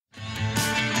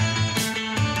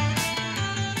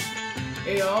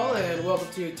Hey y'all, and welcome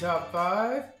to Top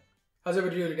 5. How's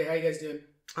everybody doing today? How you guys doing?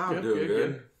 I'm doing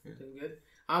good. Doing good.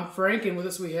 I'm Frank, and with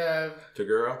us we have...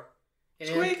 Tagura.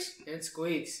 Squeaks. And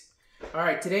Squeaks.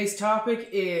 Alright, today's topic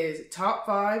is Top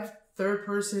 5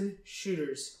 third-person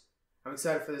shooters. I'm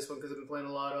excited for this one because I've been playing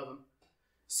a lot of them.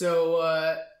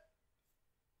 So,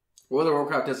 World of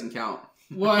Warcraft doesn't count.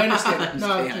 Well, I understand.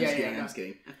 I'm just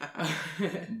kidding.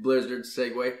 Blizzard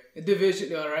segue.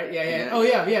 Division, all right. Yeah. Oh,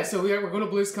 yeah. So we're going to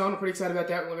BlizzCon. I'm pretty excited about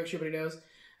that. We want to make sure everybody knows.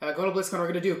 Going to BlizzCon,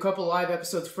 we're going to do a couple live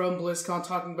episodes from BlizzCon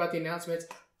talking about the announcements,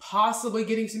 possibly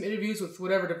getting some interviews with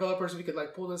whatever developers we could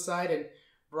like pull aside and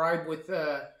bribe with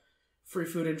free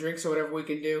food and drinks or whatever we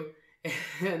can do,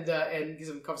 and get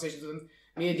some conversations with them.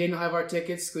 Me and Daniel have our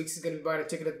tickets. Squeaks is going to be buying a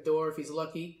ticket at the door if he's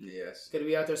lucky. Yes. Going to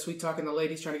be out there sweet talking the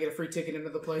ladies, trying to get a free ticket into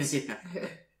the place. Yeah.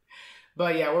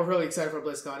 But yeah, we're really excited for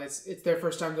BlizzCon. It's their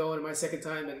first time going and my second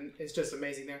time, and it's just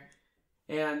amazing there.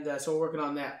 And so we're working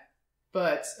on that.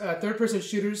 But third-person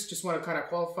shooters, just want to kind of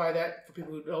qualify that for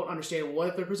people who don't understand what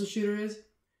a third-person shooter is.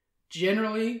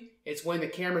 Generally, it's when the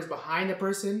camera's behind the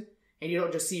person and you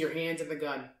don't just see your hands and the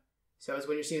gun. So it's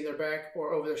when you're seeing their back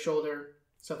or over their shoulder,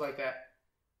 stuff like that.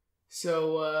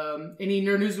 So, any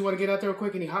nerd news we want to get out there real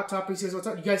quick? Any hot topics? You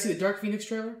guys see the Dark Phoenix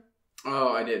trailer?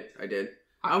 Oh, I did.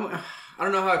 I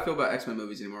don't know how I feel about X-Men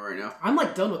movies anymore right now. I'm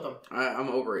like done with them. I'm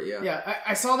over it, yeah. Yeah,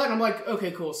 I saw that and I'm like,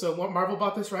 okay, cool. So Marvel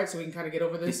bought this, right? So we can kind of get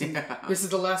over this. And this is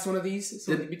the last one of these,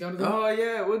 so we can be done with them. Oh,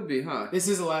 yeah, it would be, huh? This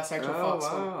is the last actual Fox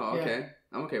one. Oh, wow, okay. Yeah.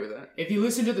 I'm okay with that. If you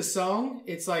listen to the song,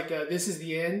 it's like, this is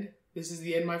the end. This is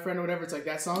the end, my friend, or whatever. It's like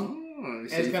that song. Oh,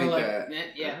 so and it's kind of like,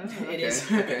 okay. it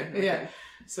is. Okay. Yeah.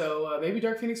 So maybe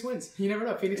Dark Phoenix wins. You never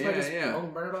know. Phoenix might just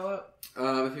burn it all out.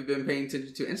 If you've been paying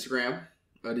attention to Instagram,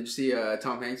 did you see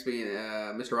Tom Hanks being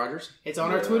Mr. Rogers? It's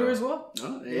on our Twitter as well.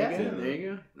 Oh, there you go. There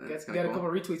you go. Got a couple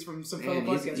of retweets from some fellow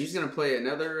podcasters. He's going to play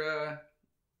another,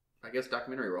 I guess,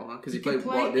 documentary role, huh? Because he played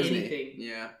Walt Disney. Anything.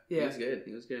 Yeah. He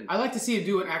was good. I like to see him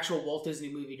do an actual Walt Disney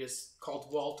movie just called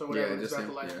Walt or whatever. Yeah, just about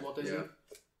the life of Walt Disney.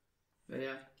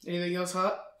 Yeah. Anything else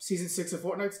hot? Season 6 of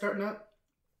Fortnite starting up?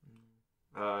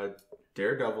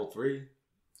 Daredevil 3.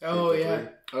 Oh, yeah. 3.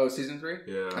 Oh, season 3?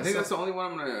 Yeah. I think that's the only one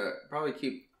I'm going to probably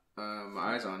keep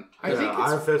my eyes on. I think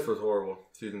Iron Fist was horrible.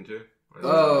 Season 2.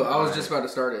 Oh, I was just about to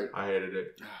start it. I hated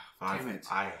it. Damn it.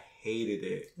 I hated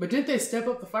it. But didn't they step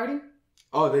up the fighting?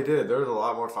 Oh, they did. There was a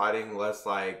lot more fighting, less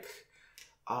like,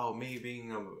 me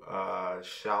being a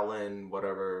Shaolin,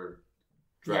 whatever,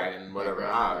 dragon, whatever.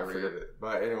 I forget it.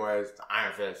 But anyways,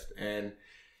 Iron Fist. And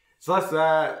it's less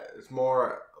that. It's a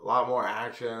lot more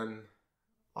action,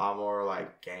 a lot more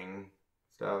like gang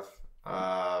stuff.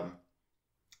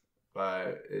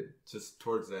 But it just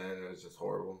towards the end, it was just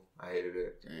horrible. I hated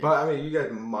it. Dang. But I mean, you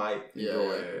guys might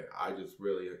enjoy it. I just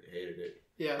really hated it.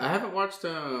 Yeah. I haven't watched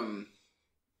the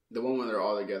one when they're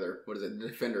all together. What is it? The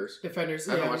Defenders. I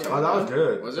haven't watched Oh, that was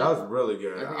good. Was it? That was really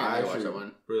good. I think I need to watch that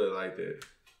one. Really liked it.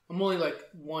 I'm only like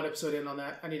one episode in on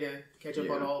that. I need to catch up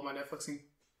on all of my Netflixing.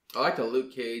 I like the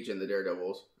Luke Cage and the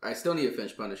Daredevils. I still need to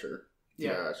finish Punisher.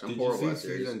 Yeah. Gosh, I'm Did horrible you at see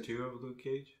series. season 2 of Luke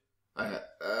Cage? I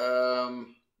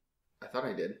thought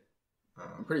I did.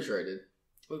 I'm pretty sure I did.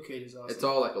 Luke Cage is awesome. It's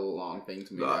all like a long thing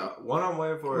to me now. One I'm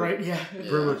waiting for. Right, yeah.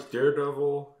 Pretty much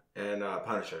Daredevil and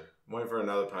Punisher. I'm waiting for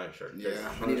another Punisher. Yeah,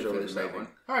 I need to finish that one.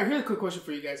 Alright, here's a quick question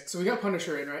for you guys. So we got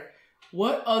Punisher in, right?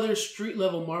 What other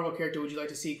street-level Marvel character would you like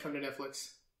to see come to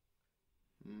Netflix?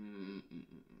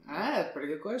 That's a pretty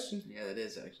good question. Yeah, that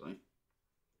is actually.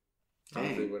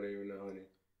 Honestly, wouldn't even know any.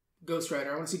 Ghost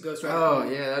Rider. I want to see Ghost Rider. Oh,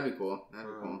 yeah, that'd be cool.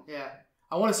 Yeah.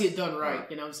 I want to see it done right,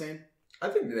 you know what I'm saying? I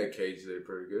think Nick Cage did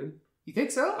pretty good. You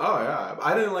think so? Oh, yeah.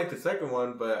 I didn't like the second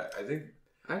one, but I think...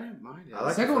 I didn't mind it.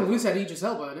 The second one, who's had Idris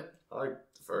Elba in it? I like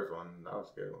the first one. That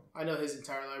was a good one. I know his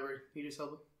entire library, Idris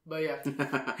Elba. But yeah.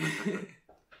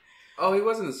 Oh, he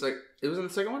was in the It was in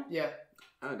the second one? Yeah.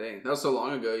 Oh, dang. That was so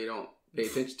long ago, you don't pay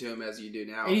attention to him as you do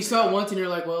now. And you saw it once and you're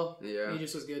like, well, yeah.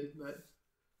 Idris was good, but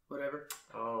whatever.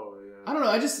 Oh, yeah. I don't know.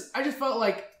 I just felt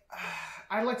like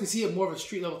I'd like to see it more of a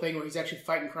street level thing where he's actually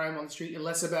fighting crime on the street and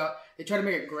less about, they try to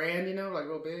make it grand, you know, like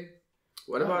real big.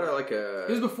 What about it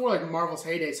was before like Marvel's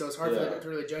heyday, so it's hard for them to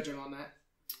really judge him on that.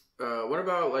 What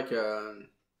about like a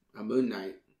Moon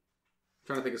Knight? I'm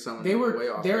trying to think of someone.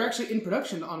 They're actually in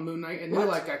production on Moon Knight, and they're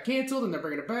like got canceled, and they're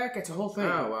bringing it back. It's a whole thing.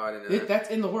 Oh wow, I didn't know that. That's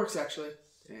in the works actually.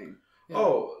 Dang. Yeah.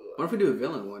 Oh, what if we do a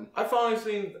villain one? I finally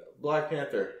seen Black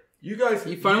Panther. You guys,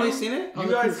 you finally seen it? You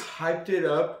guys hyped it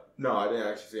up. No, I didn't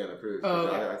actually see it on the cruise. Oh,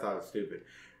 okay. I thought it was stupid.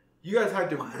 You guys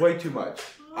hyped it way too much.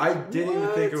 I didn't even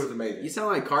think it was amazing. You sound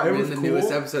like Cartman in the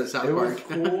newest episode of South Park.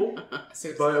 It was cool,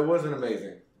 but it wasn't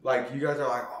amazing. Like, you guys are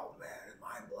like, oh man, it's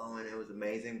mind blowing. one. It was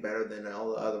amazing, better than all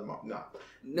the other.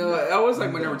 No, that was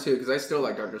like my number 2 because I still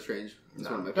like Doctor Strange. It's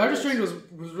one of my Doctor favorites. Strange was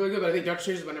really good, but I think Doctor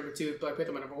Strange is my number 2. Black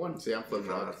Panther my number 1. See, I'm flip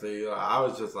flop. See, I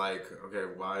was just like,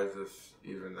 okay, why is this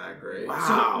even that great?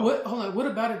 Wow. So what? Hold on. What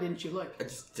about it didn't you like? I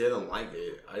just didn't like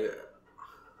it.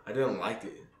 I didn't like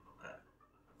it.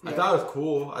 I Yeah. thought it was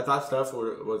cool. I thought stuff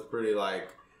was pretty like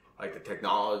the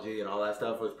technology and all that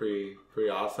stuff was pretty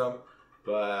awesome.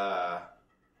 But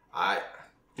I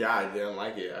didn't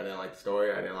like it. I didn't like the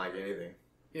story. I didn't like anything.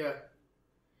 Yeah.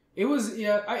 It was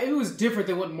it was different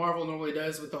than what Marvel normally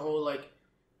does with the whole like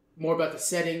more about the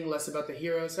setting, less about the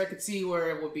hero. So I could see where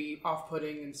it would be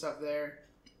off-putting and stuff there.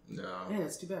 No. Man,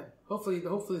 that's too bad. Hopefully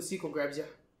the sequel grabs you.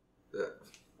 Yeah.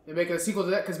 They're making a sequel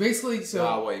to that because basically,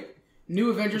 I'll wait.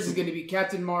 New Avengers is going to be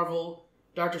Captain Marvel,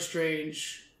 Doctor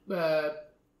Strange,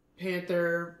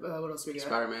 Panther. What else we got?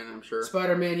 Spider-Man, I'm sure.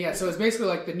 Spider-Man. Yeah. So it's basically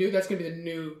like that's going to be the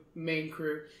new main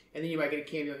crew, and then you might get a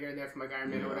cameo here and there from like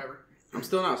Iron Man or whatever. I'm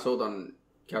still not sold on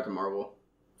Captain Marvel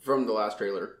from the last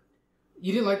trailer.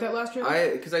 You didn't like that last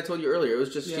trailer? Because I told you earlier, it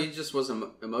was just she just was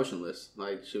emotionless.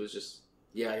 Like she was just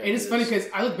And it's funny because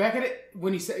I look back at it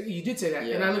when you did say that,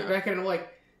 and I look back at it and I'm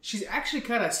like, she's actually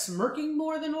kind of smirking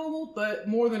more than normal, but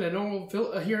more than a normal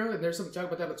hero. And there's something talk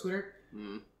about that on Twitter.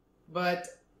 Mm. But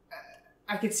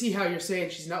I can see how you're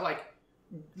saying she's not like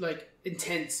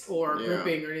intense or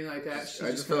gripping or anything like that.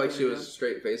 I just feel like she was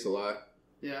straight face a lot.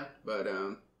 Yeah. But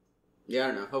I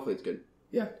don't know. Hopefully it's good.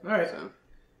 Yeah. All right. So.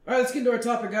 All right, let's get into our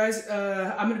topic, guys.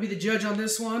 I'm going to be the judge on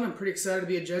this one. I'm pretty excited to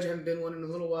be a judge. I haven't been one in a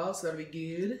little while, so that'll be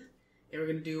good. And we're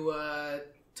going to do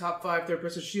top 5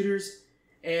 third-person shooters.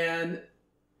 And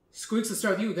Squeaks, let's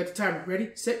start with you. We got the timer.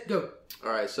 Ready, set, go.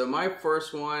 All right, so my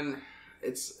first one,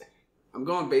 I'm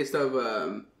going based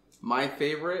off my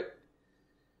favorite.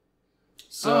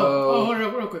 So hold on,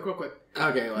 real quick.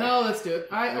 Okay, No, let's do it.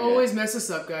 I always mess this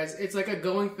up, guys. It's like a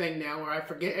going thing now where I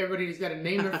forget everybody's got to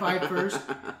name their 5 first.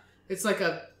 It's like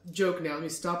a joke now. Let me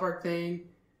stop our thing.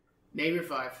 Name your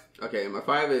 5. Okay, my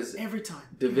 5 is every time.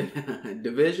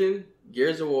 Division,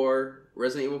 Gears of War,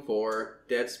 Resident Evil 4,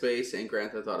 Dead Space, and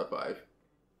Grand Theft Auto 5.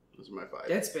 Those are my 5.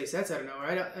 Dead Space, that's out of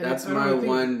nowhere. That's my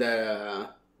one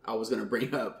that I was gonna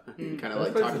bring up and kind of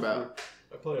like talk about.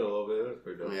 I played a little bit. It was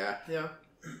pretty dope. Yeah.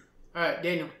 All right,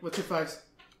 Daniel, what's your 5s?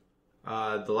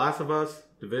 The Last of Us,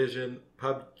 Division,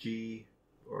 PUBG,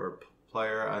 or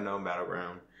Player Unknown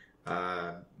Battleground,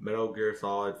 Metal Gear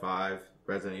Solid 5,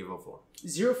 Resident Evil 4.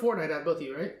 0 Fortnite out, both of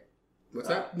you, right? What's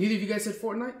that? Neither of you guys said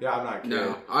Fortnite? Yeah, I'm not kidding.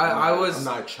 No, I'm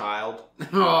not a child.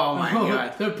 Oh my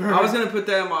god! The I was gonna put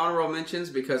that in my honorable mentions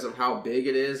because of how big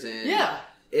it is, and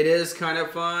it is kind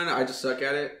of fun. I just suck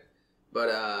at it, but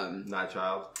not a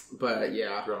child. But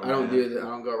yeah, I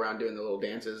don't go around doing the little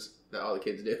dances that all the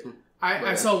kids do.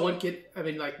 I saw one kid. I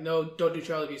mean, like, no, don't do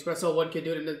child abuse. But I saw one kid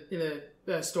do it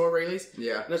in a store release.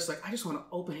 Yeah, and I was just like, I just want to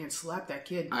open hand slap that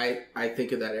kid. I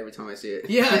think of that every time I see it.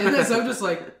 Yeah, and so I'm just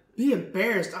like, be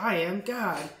embarrassed. I am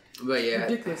God. But yeah,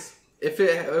 ridiculous. If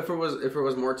it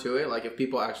was more to it, like if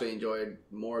people actually enjoyed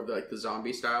more of the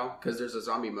zombie style, because there's a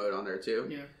zombie mode on there too.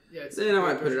 Yeah. Then I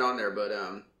might put it on there, but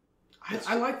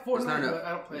I like Fortnite, but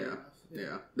I don't play it enough.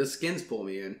 Yeah, the skins pull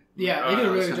me in. Yeah, they did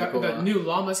a really good job. The new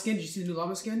llama skin. Did you see the new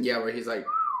llama skin? Yeah, where he's like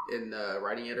in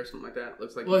riding it or something like that.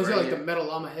 Looks like. Well, he's got like the metal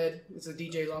llama head. It's a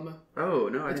DJ llama. Oh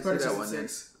no, I didn't see that one then.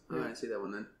 Yeah. I didn't see that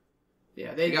one then.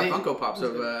 Yeah, they got Funko Pops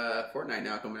of Fortnite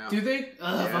now coming out. Do they?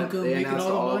 Funko they making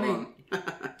all the money.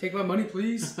 Of Take my money,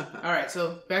 please. All right,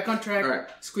 so back on track. All right.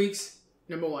 Squeaks,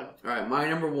 number 1. All right, my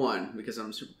number 1, because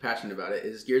I'm super passionate about it,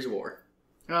 is Gears of War.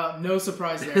 No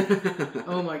surprise there.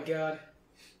 Oh my god.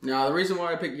 Now, the reason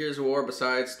why I picked Gears of War,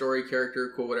 besides story,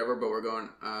 character, cool, whatever, but we're going,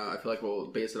 I feel like we'll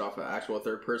base it off of actual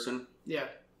third person. Yeah.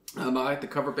 I like the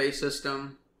cover-based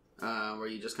system, where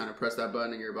you just kind of press that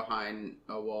button and you're behind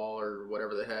a wall or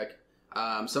whatever the heck.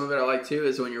 Some of it I like too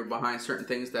is when you're behind certain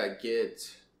things that get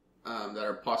that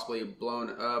are possibly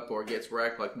blown up or gets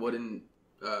wrecked, like wooden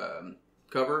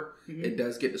cover. Mm-hmm. It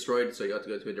does get destroyed, so you have to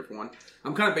go to a different one.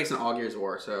 I'm kind of basing all Gears of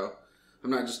War, so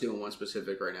I'm not just doing one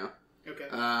specific right now. Okay.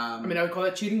 I mean, I would call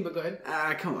that cheating, but go ahead.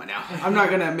 Come on now. I'm not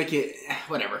gonna make it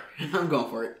whatever. I'm going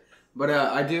for it. But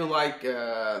I do like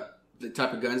the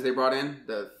type of guns they brought in.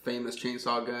 The famous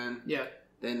chainsaw gun. Yeah.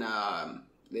 Then I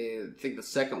think the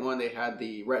second one, they had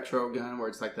the retro gun where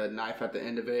it's like the knife at the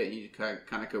end of it. And you kind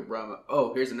of could run.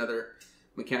 Oh, here's another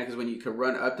mechanic is when you could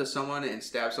run up to someone and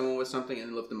stab someone with something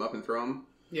and lift them up and throw them.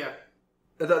 Yeah.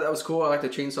 I thought that was cool. I like the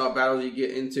chainsaw battles you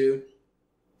get into.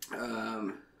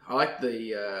 I like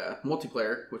the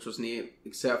multiplayer, which was neat,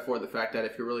 except for the fact that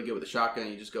if you're really good with a shotgun,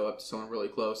 you just go up to someone really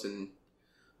close and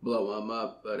blow them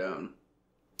up. But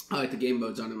I like the game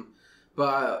modes on them.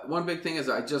 But one big thing is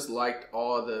I just liked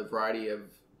all the variety of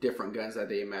different guns that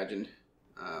they imagined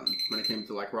when it came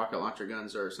to like rocket launcher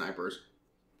guns or snipers.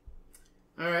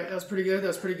 All right, that was pretty good.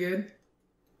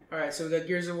 All right, so we got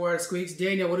Gears of War Squeaks.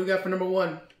 Daniel, what do we got for number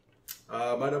one?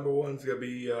 My number one's gonna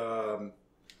be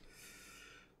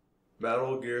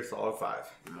Metal Gear Solid 5.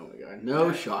 Oh my god,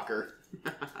 no shocker.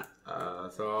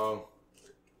 So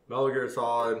Metal Gear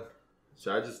Solid.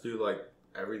 Should I just do like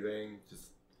everything? Just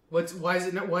why is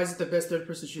it the best third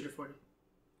person shooter for you?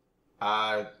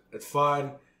 It's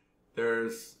fun.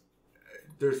 There's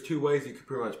two ways you could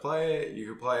pretty much play it. You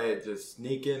could play it just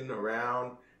sneaking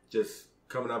around, just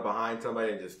coming up behind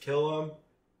somebody and just kill them,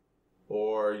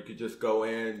 or you could just go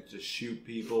in, just shoot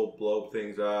people, blow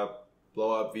things up,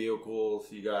 blow up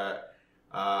vehicles. You got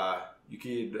you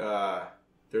could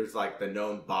there's like the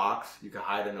known box. You can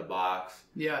hide in a box.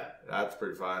 Yeah, that's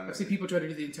pretty fun. I've seen people try to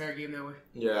do the entire game that way.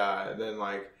 Yeah, and then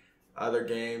like other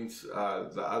games,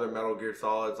 the other Metal Gear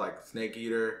Solids like Snake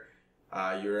Eater.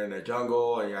 You're in a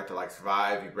jungle and you have to like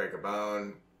survive. You break a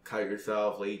bone, cut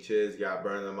yourself, leeches. You gotta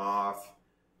burn them off.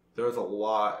 There was a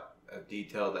lot of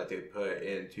detail that they put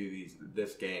into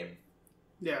this game.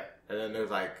 Yeah, and then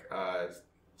there's like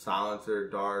silencer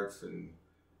darts and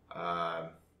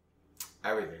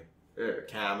everything.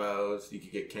 Camos. You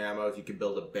could get camos. You could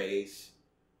build a base,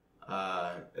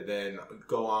 and then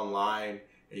go online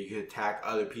and you could attack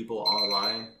other people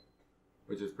online,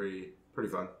 which is pretty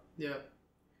fun. Yeah.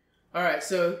 All right,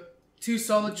 so 2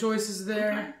 solid choices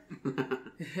there.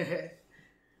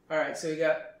 All right, so we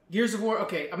got Gears of War.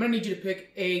 Okay, I'm gonna need you to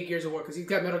pick a Gears of War because he's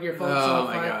got Metal Gear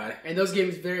Solid 5, God. and those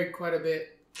games vary quite a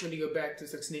bit when you go back to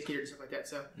like Snake Eater and stuff like that.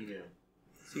 So yeah,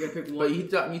 so you gotta pick one. But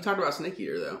you talked about Snake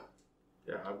Eater though.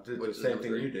 Yeah, I did the same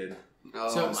thing you did.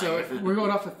 Oh, so if we're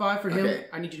going off of 5 for him, okay.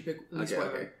 I need you to pick at least one.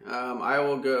 Okay. I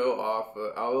will go off.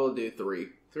 I will do 3.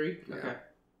 3. Yeah. Okay.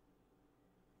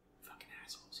 Fucking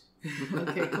assholes.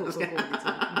 Okay, cool.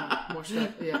 More stuff.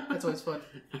 Yeah, that's always fun.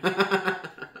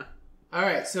 All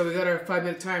right, so we got our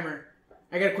 5-minute timer.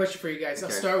 I got a question for you guys.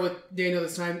 Okay. I'll start with Daniel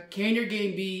this time. Can your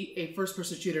game be a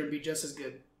first-person shooter and be just as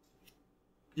good?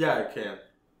 Yeah, it can.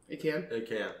 It can? It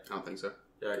can. I don't think so.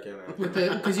 Yeah, I can.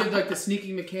 Because you have like the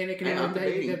sneaking mechanic and everything like that.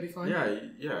 You think that'd be fine?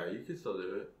 Yeah, you can still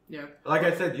do it. Yeah. Like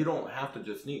I said, you don't have to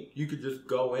just sneak. You could just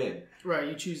go in. Right,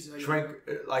 you choose. You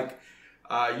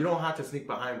don't have to sneak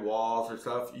behind walls or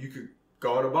stuff. You could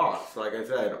go in a box, like I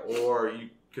said, or you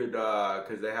could,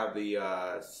 because they have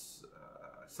the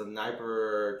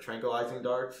sniper tranquilizing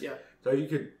darts. Yeah. So you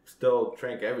could still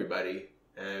trank everybody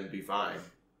and be fine.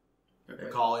 Okay.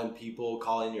 And call in people,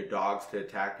 call in your dogs to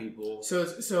attack people. So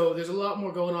there's a lot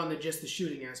more going on than just the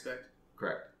shooting aspect.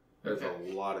 Correct. There's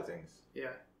a lot of things.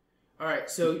 Yeah. All right.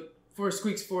 So for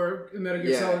Squeaks for Metal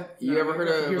Gear Solid, you ever heard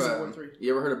of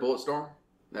Bulletstorm?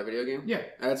 That video game? Yeah.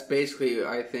 That's basically,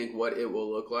 I think, what it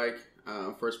will look like,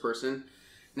 first person.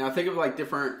 Now, think of like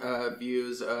different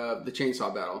views of the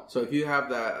chainsaw battle. So if you have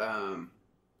that, I'm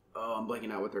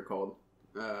blanking out what they're called.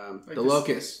 The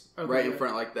locust right in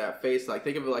front, like that face. Like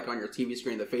think of it like on your TV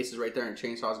screen, the face is right there and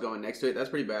chainsaw's going next to it. That's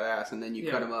pretty badass. And then you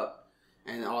cut them up,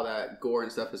 and all that gore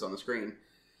and stuff is on the screen.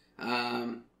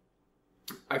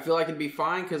 I feel like it'd be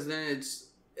fine because then it's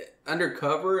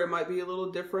undercover. It might be a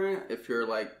little different if you're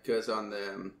like, because on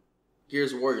the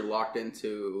Gears of War you're locked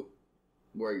into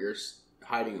where you're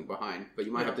hiding behind, but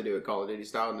you might have to do it Call of Duty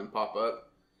style and then pop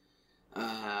up.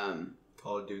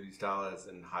 Call of Duty style as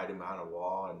in hiding behind a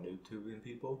wall and noob tubing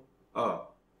people? Oh,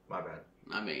 my bad.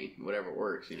 I mean, whatever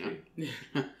works, you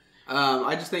know?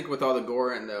 I just think with all the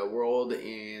gore in the world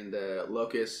and the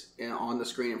locusts on the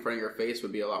screen in front of your face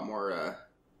would be a lot more,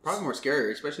 probably more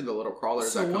scary, especially the little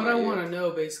crawlers. So what I want to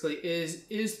know basically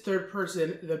is third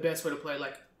person the best way to play?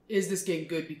 Like, is this game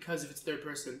good because of its third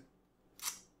person?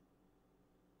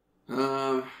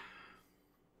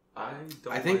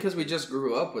 I think because we just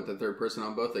grew up with the third person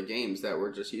on both the games that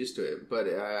we're just used to it. But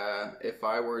if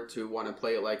I were to want to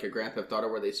play it like a Grand Theft Auto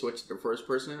where they switch to first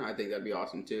person, I think that'd be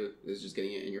awesome too. It's just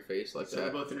getting it in your face like that. So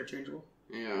they're both interchangeable?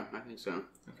 Yeah, I think so.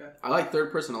 Okay. I like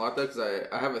third person a lot though because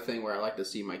I have a thing where I like to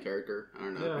see my character. I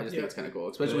don't know. Yeah, I just think it's kind of cool.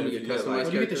 Especially when you get customized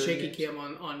characters. You get the shaky cam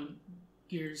on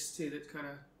Gears too. That's kind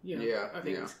of, I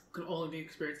think it can only be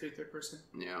experienced through third person.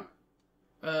 Yeah.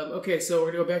 Okay, so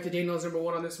we're going to go back to Daniel's number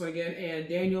 1 on this one again. And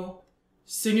Daniel,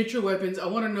 signature weapons. I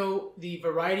want to know the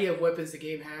variety of weapons the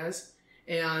game has.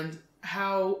 And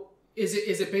how, is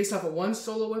it based off of one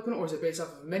solo weapon or is it based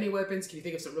off of many weapons? Can you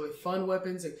think of some really fun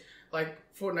weapons? Like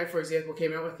Fortnite, for example,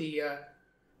 came out with the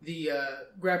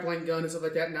grappling gun and stuff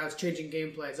like that. And now it's changing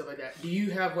gameplay and stuff like that. Do you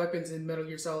have weapons in Metal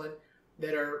Gear Solid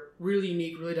that are really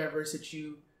unique, really diverse or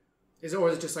is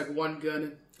it just like one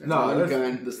gun? No, one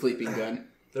gun, the sleeping gun.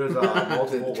 There's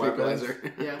multiple The weapons.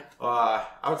 tranquilizer. Yeah.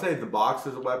 I would say the box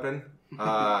is a weapon.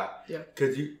 Yeah.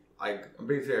 Because I'm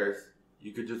being serious.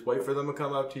 You could just wait for them to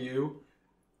come up to you,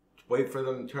 wait for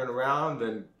them to turn around,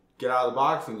 then get out of the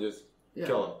box and just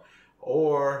kill them.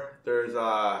 Or there's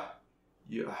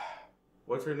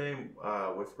what's her name?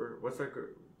 Whisper. What's that?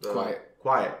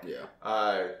 Quiet.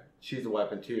 Yeah. She's a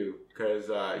weapon too, because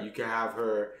you can have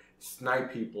her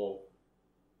snipe people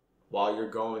while you're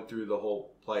going through the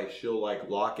whole place. She'll like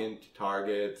lock into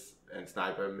targets and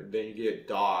snipe them. Then you get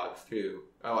dogs too.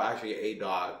 Oh, actually, a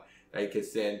dog that you can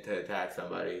send to attack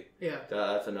somebody. Yeah.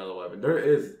 That's another weapon. There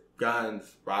is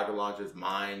guns, rocket launchers,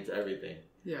 mines, everything.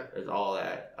 Yeah. There's all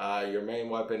that. Your main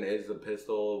weapon is a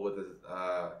pistol with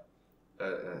a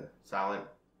silent,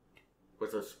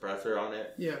 with a suppressor on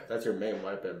it. Yeah. That's your main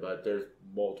weapon, but there's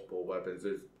multiple weapons.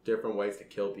 There's different ways to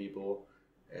kill people,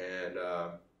 and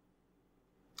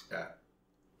yeah.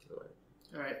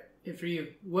 All right. And for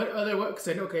you, what other weapons?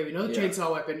 Because we know the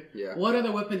chainsaw weapon. Yeah. What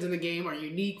other weapons in the game are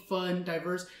unique, fun,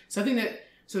 diverse? Something that.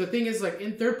 So the thing is, like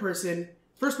in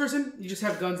first person, you just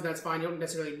have guns and that's fine. You don't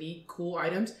necessarily need cool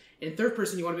items. In third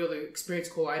person, you want to be able to experience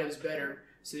cool items better,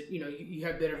 so that, you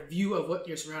have better view of what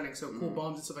you're surrounding. So cool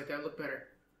bombs and stuff like that look better.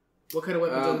 What kind of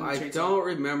weapons? I don't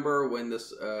remember when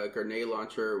this grenade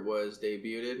launcher was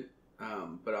debuted,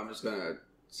 but I'm just gonna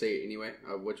say it anyway,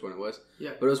 which one it was.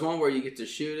 Yeah. But it was one where you get to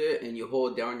shoot it and you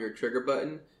hold down your trigger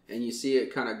button and you see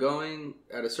it kind of going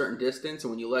at a certain distance,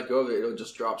 and when you let go of it, it'll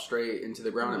just drop straight into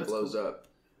the ground and blows up.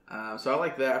 So I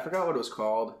like that. I forgot what it was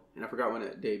called, and I forgot when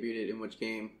it debuted in which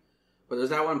game. But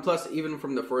there's that one. Plus, even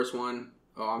from the first one,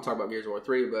 I'm talking about Gears of War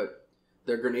 3, but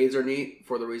their grenades are neat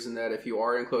for the reason that if you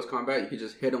are in close combat, you can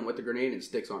just hit them with the grenade and it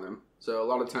sticks on them. So a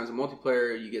lot of times in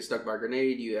multiplayer, you get stuck by a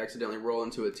grenade, you accidentally roll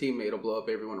into a teammate, it'll blow up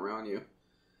everyone around you.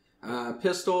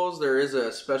 Pistols, there is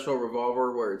a special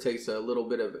revolver where it takes a little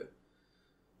bit of it.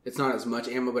 It's not as much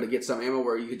ammo, but it gets some ammo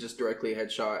where you could just directly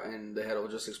headshot and the head will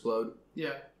just explode.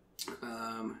 Yeah.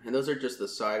 And those are just the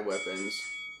side weapons.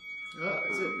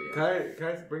 Can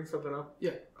I bring something up?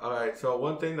 Yeah. All right. So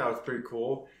one thing that was pretty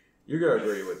cool, you're gonna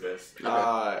agree with this. Okay.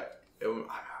 I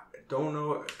don't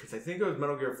know, because I think it was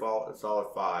Metal Gear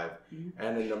Solid 5,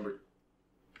 and in number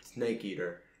Snake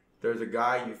Eater, there's a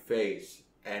guy you face,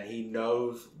 and he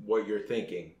knows what you're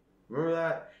thinking. Remember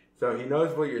that? So he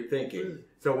knows what you're thinking.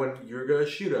 So when you're gonna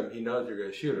shoot him, he knows you're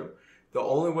gonna shoot him. The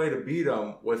only way to beat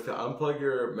him was to unplug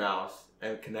your mouse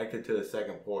and connect it to the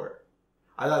second port.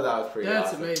 I thought that was pretty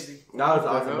awesome. That's amazing. That was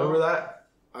awesome. Remember that?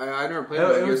 I never played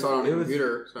Metal Gear Solid on a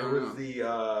computer. So it was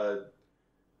the.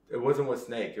 It wasn't with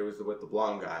Snake. It was with the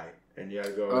blonde guy, and you had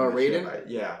to go. Raiden?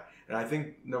 Yeah, and I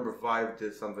think number 5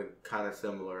 did something kind of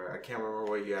similar. I can't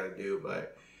remember what you had to do,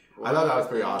 but I thought that was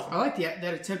pretty awesome. I like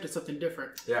that attempt at something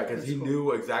different. Yeah, because he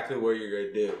knew exactly what you're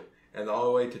gonna do, and the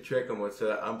only way to trick him was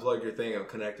to unplug your thing and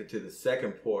connect it to the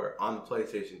second port on the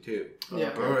PlayStation 2.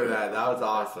 Yeah, remember that? That was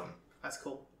awesome. That's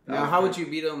cool. Now, how would you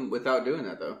beat him without doing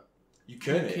that, though? You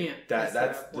couldn't. You can't. That's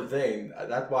the thing.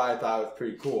 That's why I thought it was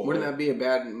pretty cool. Wouldn't that be a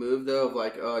bad move, though? Of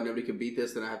like, oh, nobody could beat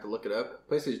this, then I have to look it up.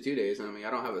 PlayStation 2 days. I mean,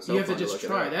 I don't have a cell phone. You have to just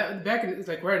try that. Back in, it's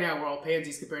like right now, we're all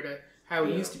pansies compared to how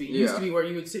it used to be. It used to be where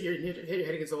you would sit your hit your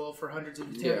head against the wall for hundreds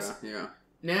of attempts. Yeah.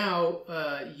 Now,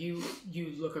 you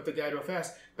look up the guide real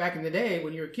fast. Back in the day,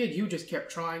 when you were a kid, you just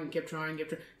kept trying,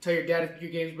 tell your dad if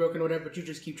your game's broken or whatever, but you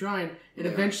just keep trying, and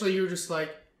eventually you're just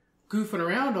like goofing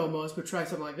around almost, but try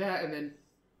something like that, and then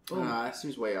boom. It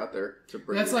seems way out there to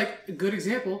bring. That's like a good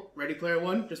example. Ready Player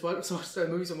One, just watch the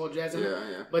movie, some old jazz on it.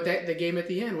 Yeah. But the game at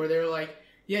the end where they were like,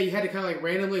 yeah, you had to kind of like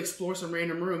randomly explore some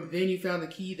random room. Then you found the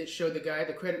key that showed the guy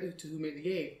the credit to who made the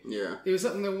game. Yeah. It was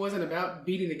something that wasn't about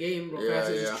beating the game real fast.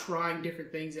 It was just trying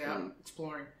different things out,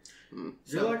 exploring.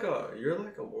 You're like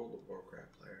a World of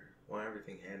Warcraft player. Want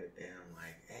everything handed down.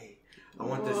 Like, hey, I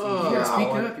want this easier. You gotta speak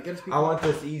up. You gotta speak up. I want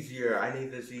this easier. I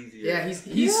need this easier.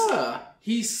 Yeah,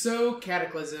 he's so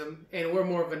Cataclysm, and we're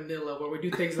more vanilla, where we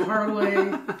do things the hard way.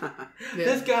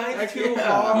 This guy's too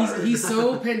hard. He's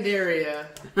so Pandaria.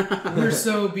 We're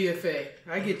so BFA.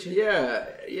 I get you.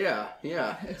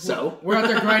 Yeah. So we're out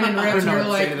there grinding reps, and you're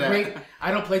like, wait,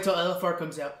 I don't play till LFR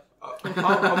comes out. I'm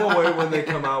gonna wait when they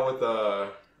come out with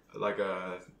a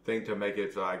thing to make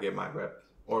it so I get my rep.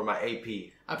 Or my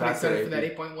AP. I'm pretty excited for that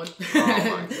 8.1.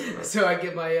 Oh my goodness. So I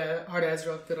get my hard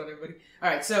Azeroth fit on everybody.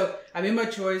 Alright, so I made my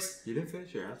choice. You didn't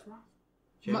finish your Azeroth?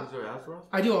 Your Azeroth?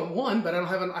 I do on one, but I don't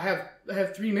have I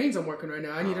have 3 mains I'm working right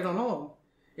now. I need it on all of them.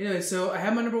 Anyway, so I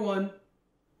have my number 1.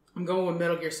 I'm going with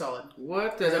Metal Gear Solid.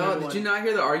 What the hell? Did you not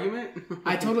hear the argument?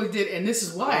 I totally did, and this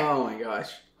is why. Oh my gosh.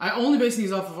 I only base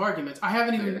these off of arguments. I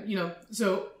haven't even,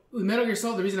 so with Metal Gear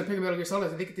Solid, the reason I pick Metal Gear Solid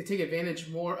is I think they take advantage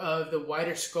more of the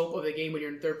wider scope of the game when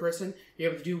you're in third person.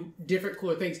 You're able to do different,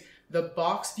 cooler things. The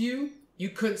box view, you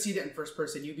couldn't see that in first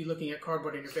person. You'd be looking at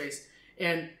cardboard in your face.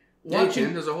 And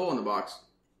watching... there's a hole in the box.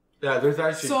 Yeah, there's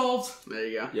actually... Solved. There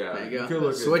you go. Yeah. There you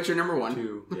go. Switch your number one.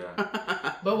 Two,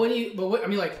 yeah.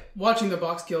 Watching the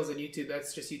box kills on YouTube,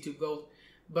 that's just YouTube gold.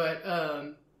 But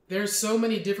there's so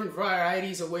many different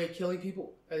varieties of way of killing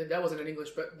people. That wasn't in English,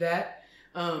 but that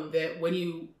when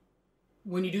you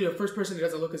do the first person, it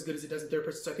doesn't look as good as it does in third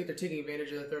person. So I think they're taking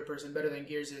advantage of the third person better than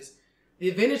Gears is. The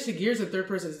advantage to Gears in third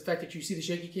person is the fact that you see the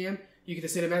shaky cam, you get the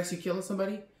cinematics, you killing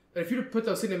somebody. But if you were to put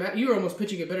those cinematics, you were almost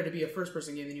pitching it better to be a first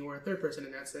person game than you were a third person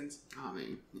in that sense. I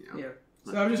mean, yeah.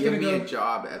 So I'm just gonna give me a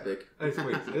job, Epic. It's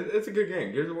sweet. It's a good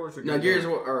game. Gears of War is a good game. Gears of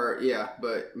War,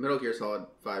 but Metal Gear Solid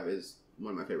 5 is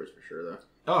one of my favorites for sure, though.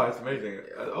 Oh, it's amazing.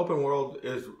 Open world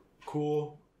is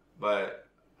cool, but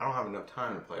I don't have enough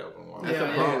time to play open world. That's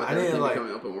the problem. I didn't like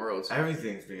open worlds.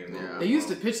 Everything's being. Yeah. They used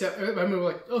to pitch that. I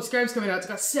remember Skyrim's coming out. It's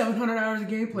got 700 hours of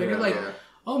gameplay. They're like,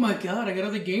 oh my god, I got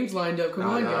other games lined up. Come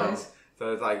on, guys.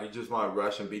 So it's like you just want to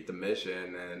rush and beat the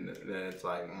mission, and then it's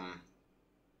like.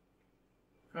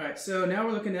 All right, so now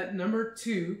we're looking at number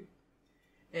 2,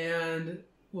 and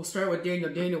we'll start with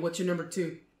Daniel. Daniel, what's your number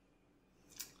 2?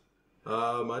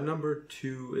 My number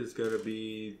 2 is gonna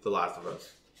be The Last of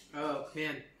Us. Oh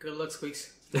man, good luck,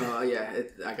 Squeaks. I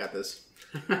got this.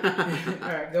 All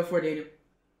right, go for it, Daniel.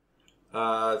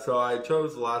 So I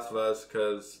chose The Last of Us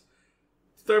because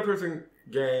it's a third-person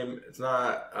game. It's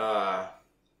not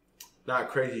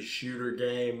crazy shooter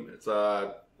game. It's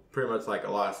pretty much like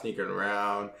a lot of sneaking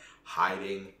around,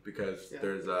 hiding because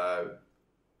there's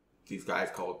these guys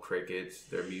called crickets.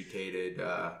 They're mutated,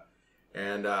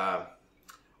 and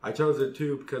I chose it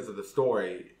too because of the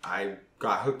story. I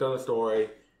got hooked on the story.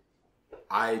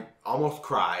 I almost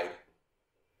cried.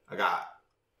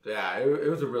 It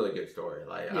was a really good story.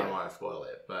 I don't want to spoil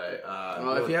it, but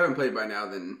if you haven't played by now,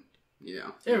 then you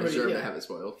deserve to have it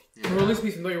spoiled. Yeah. Or at least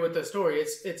be familiar with the story.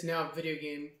 It's now video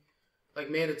game,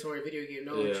 mandatory video game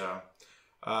knowledge.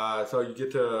 Yeah. So you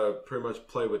get to pretty much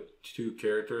play with 2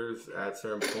 characters at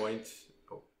certain points.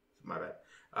 Oh, my bad.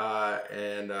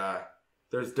 And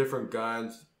there's different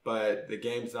guns, but the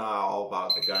game's not all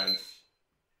about the guns.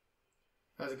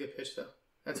 That was a good pitch, though.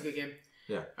 That's a good game.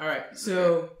 Yeah. All right.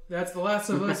 So that's The Last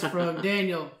of Us from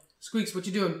Daniel. Squeaks, what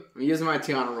you doing? I'm using my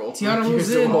Tiana roll. Tiana roll's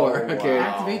in. Okay.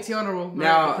 Activate Tiana roll.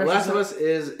 Now, Last of Us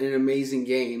is an amazing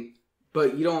game,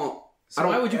 but you don't... So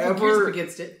why would you put Gears up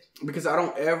against it? Because I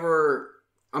don't ever...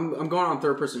 I'm going on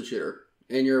third-person shooter,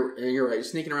 and you're right. You're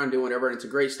sneaking around doing whatever, and it's a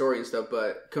great story and stuff,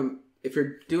 but if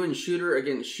you're doing shooter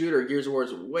against shooter, Gears of War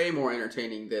is way more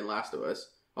entertaining than Last of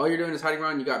Us. All you're doing is hiding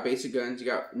around. You got basic guns. You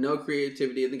got no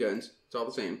creativity in the guns. It's all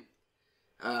the same.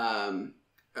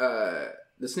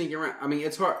 The sneaking around. I mean,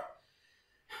 it's hard.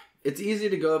 It's easy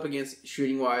to go up against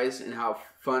shooting wise and how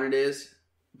fun it is,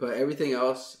 but everything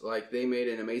else, they made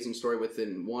an amazing story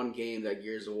within one game that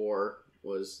Gears of War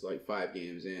was 5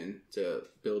 games in to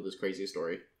build this crazy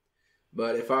story.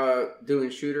 But if I'm doing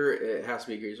shooter, it has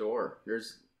to be Gears of War.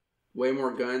 There's way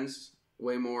more guns,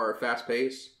 way more fast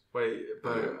pace. Wait,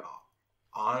 but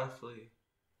honestly,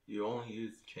 you only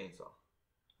use the chainsaw.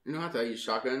 You don't have to. I use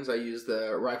shotguns. I use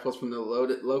the rifles from the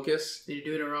Locust. Did you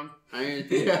do it wrong?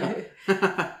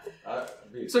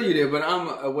 So you do, but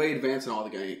I'm way advanced in all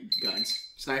the guns.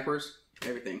 Snipers,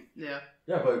 everything. Yeah.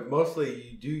 Yeah, but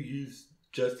mostly you do use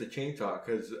just the chainsaw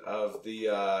because of the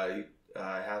it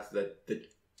has the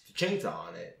chainsaw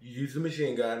on it. You use the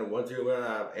machine gun, and once you run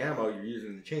out of ammo, you're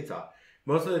using the chainsaw.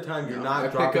 Most of the time, you're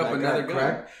not dropping that another gun.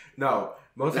 Correct? No.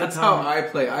 That's how I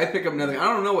play. I pick up another gun.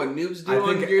 I don't know what noobs do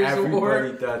on Gears of War.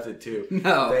 Everybody does it too.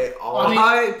 No. They all...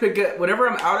 I pick up whatever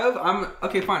I'm out of.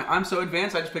 Okay, fine. I'm so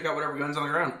advanced, I just pick out whatever guns on the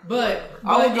ground. But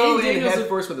I'll go in head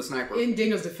first with a sniper. In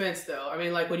Daniel's defense, though, I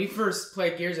mean, when you first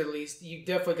play Gears, at least, you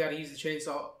definitely got to use the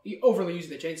chainsaw. You overly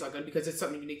using the chainsaw gun because it's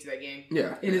something unique to that game.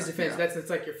 Yeah. In his defense, that's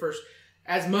your first...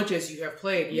 As much as you have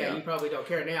played, you probably don't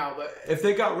care now, but... If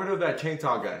they got rid of that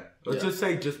chainsaw gun, let's just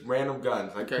say just random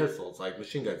guns, pistols,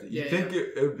 machine guns, you think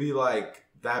it would be,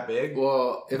 that big?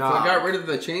 Well, if I got rid of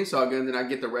the chainsaw gun, then I'd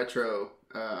get the retro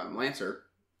Lancer.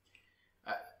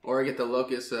 Or I get the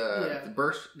Locust the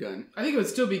burst gun. I think it would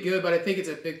still be good, but I think it's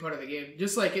a big part of the game.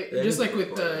 Just like with... It is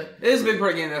a big part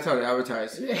of the game, that's how they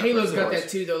advertise. Halo's got that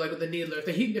too, though, with the Needler.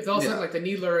 If all of a sudden, the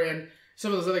Needler and...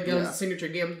 Some of those other guns, signature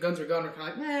guns are gone. We're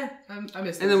kind of I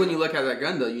missed it. And then when you look at that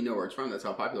gun, though, you know where it's from. That's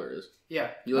how popular it is. Yeah.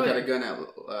 You look at a gun at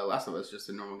Last of Us, just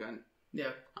a normal gun.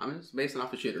 Yeah. I'm just basing off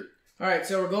the shooter. All right,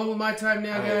 so we're going with my time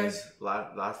now, guys.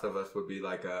 Last of Us would be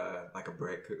like a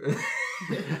brick.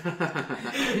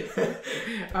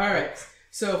 All right.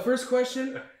 So, first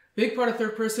question. Big part of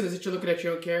third person is that you're looking at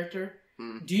your own character.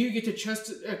 Do you get to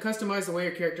customize the way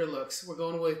your character looks? We're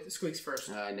going with Squeaks first.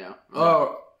 No.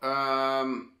 Oh,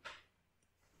 damn,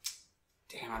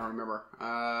 I don't remember.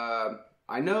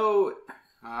 I know,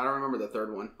 I don't remember the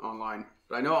third one online,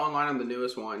 but I know online on the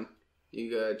newest one,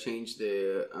 you change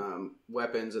the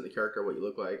weapons of the character, what you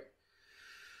look like.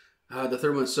 The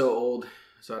third one's so old,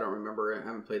 so I don't remember it. I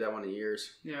haven't played that one in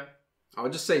years. Yeah. I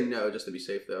would just say no, just to be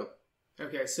safe, though.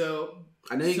 Okay, so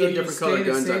I know you get different colored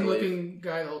guns. Same looking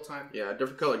guy the whole time. Yeah,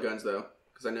 different colored guns though,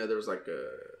 because I know there was like a.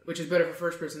 Which is better for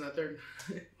first person than third.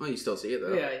 Well, you still see it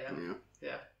though.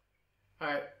 Yeah. All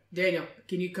right, Daniel,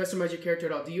 can you customize your character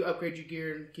at all? Do you upgrade your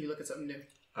gear and can you look at something new?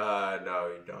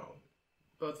 No, you don't.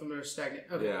 Both of them are stagnant.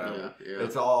 Okay. Yeah.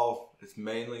 It's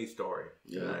mainly story.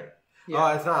 Yeah. Like,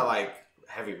 oh, it's not like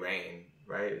Heavy Rain.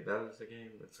 Right, that was the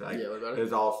game. It's like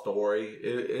it's all story.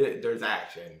 There's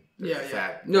action. There's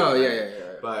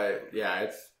But yeah,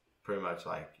 it's pretty much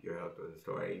like you're hooked with the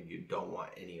story, and you don't want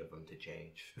any of them to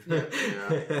change.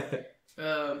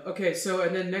 Okay, so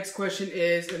and then next question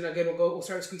is, and again we'll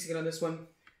start squeezing on this one.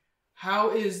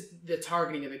 How is the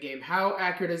targeting in the game? How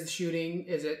accurate is the shooting?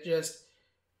 Is it just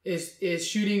is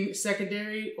shooting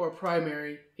secondary or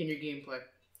primary in your gameplay?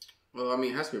 Well, I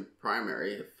mean, it has to be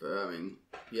primary if,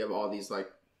 you have all these, like,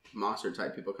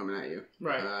 monster-type people coming at you.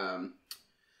 Right.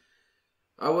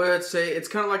 I would say it's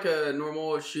kind of like a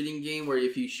normal shooting game where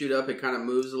if you shoot up, it kind of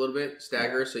moves a little bit,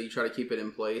 staggers, so you try to keep it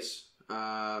in place.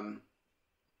 Yeah,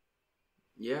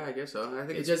 I guess so. I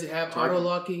think does it have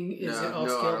auto-locking? Is it all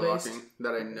skill-based? Auto-locking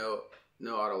that I know.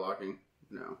 No auto-locking.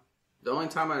 No. The only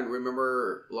time I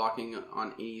remember locking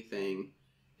on anything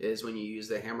is when you use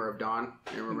the Hammer of Dawn.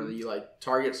 And remember that you like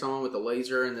target someone with a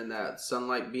laser and then that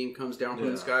sunlight beam comes down from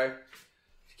the sky.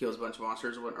 Kills a bunch of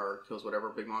monsters or kills whatever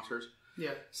big monsters.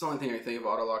 Yeah. It's the only thing I think of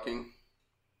auto-locking.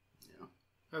 Yeah.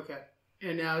 Okay.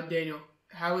 And now, Daniel,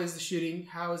 how is the shooting?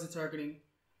 How is the targeting?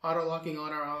 Auto-locking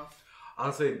on or off?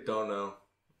 Honestly, don't know.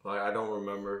 Like, I don't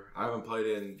remember. I haven't played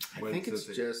it in... I think it's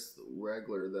just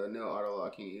regular, though. No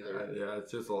auto-locking either. Yeah,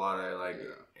 it's just a lot of,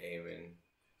 aiming.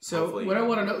 So what I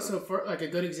want to know, so for like a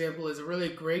good example is a really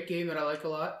great game that I like a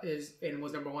lot and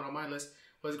was number one on my list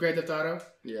was Grand Theft Auto.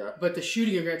 Yeah. But the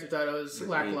shooting in Grand Theft Auto is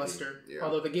lackluster. Yeah.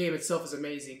 Although the game itself is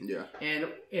amazing. Yeah. And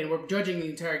we're judging the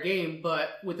entire game,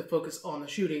 but with the focus on the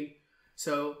shooting.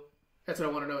 So that's what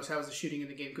I want to know is how is the shooting in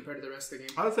the game compared to the rest of the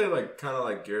game? I would say kind of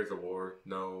like Gears of War.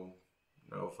 No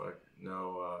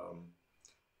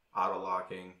auto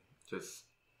locking. Just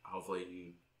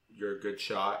hopefully you're a good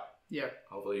shot. Yeah.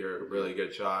 Hopefully you're a really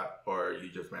good shot, or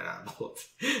you just ran out of bullets.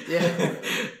 Yeah.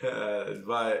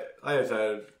 But like I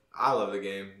said, I love the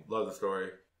game, love the story.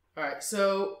 All right,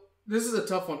 so this is a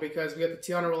tough one because we have the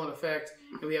Tiana Rolling effect,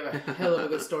 and we have a hell of a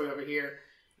good story over here.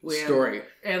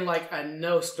 And like a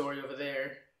no story over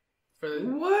there.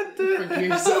 What the?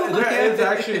 There is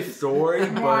actually a story,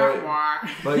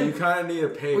 but you kind of need to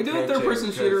pay attention. We're doing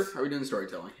third-person shooter. Are we doing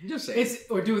storytelling? Just say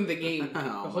we're doing the game, the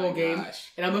whole game,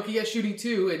 and I'm looking at shooting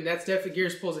too, and that's definitely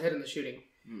Gears pulls ahead in the shooting.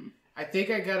 I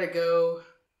think I gotta go.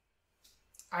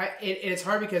 And it's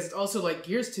hard because it's also like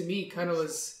Gears to me kind of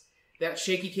was that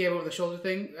shaky cam over the shoulder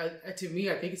thing. To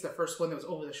me, I think it's the first one that was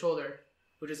over the shoulder,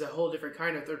 which is a whole different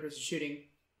kind of third-person shooting.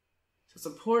 So it's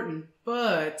important,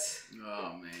 but...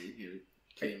 Oh, man. You're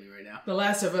kidding me right now. The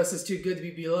Last of Us is too good to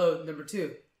be below number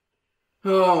 2.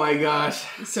 Oh, my gosh.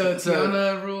 So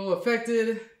Tiana rule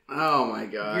affected. Oh, my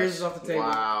gosh. Gears is off the table.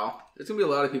 Wow. There's going to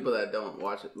be a lot of people that don't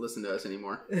listen to us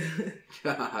anymore.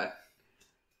 God.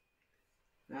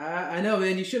 I know,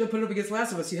 man. You should have put it up against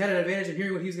Last of Us. You had an advantage in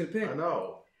hearing what he was going to pick. I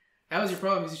know. That was your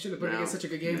problem, because you should have put it against such a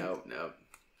good game. No.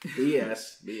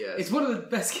 BS. It's one of the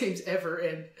best games ever,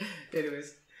 and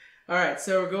anyways... All right,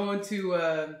 so we're going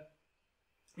to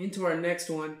into our next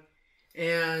one,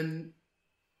 and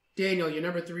Daniel, your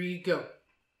number 3, go.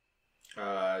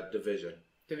 Division.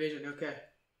 Division, okay.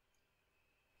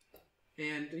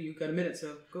 And you've got a minute,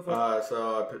 so go for it.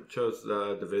 So I chose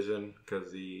Division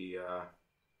because the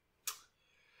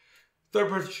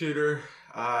third-person shooter,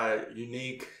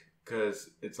 unique because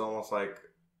it's almost like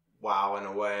WoW in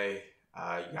a way.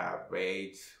 You got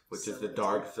raids, which is the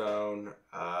dark zone.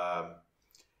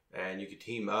 And you can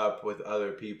team up with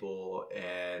other people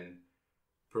and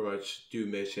pretty much do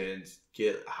missions,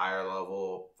 get higher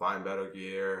level, find better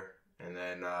gear, and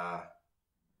then,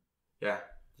 that's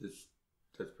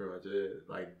pretty much it.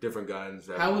 Like, different guns.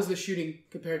 How was the shooting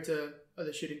compared to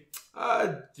other shooting?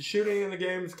 The shooting in the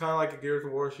game is kind of like a Gears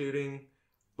of War shooting,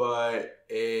 but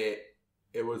it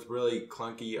was really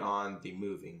clunky on the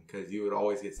moving, because you would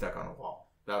always get stuck on a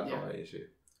wall. That was the only issue.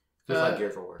 Just like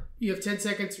Gears of War. You have 10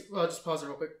 seconds. Well, I'll just pause it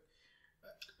real quick.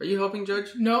 Are you helping, Judge?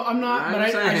 No, I'm not. But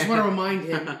I just want to remind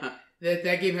him to.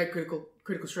 that game had critical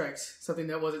strikes, something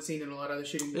that wasn't seen in a lot of other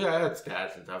shooting. Yeah, it's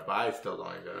stats and stuff, but I still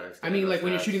don't even understand. I mean, like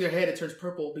when you're shooting their head, it turns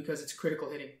purple because it's critical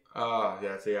hitting. Oh,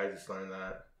 yeah. See, I just learned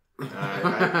that.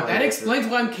 That explains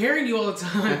why I'm carrying you all the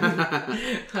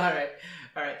time.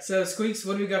 All right. So, Squeaks,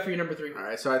 what do we got for your number 3? All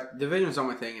right. So, Division's on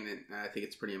my thing, and I think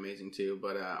it's pretty amazing too.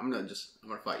 But I'm gonna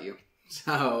fight you.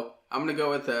 So, I'm gonna go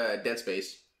with Dead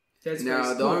Space. Dead Space.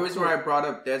 Now, the only reason why I brought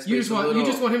up Dead Space, you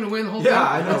just want him to win the whole time. Yeah,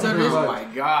 I know. Oh my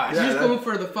gosh! You're just going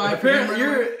for the 5.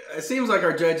 It seems like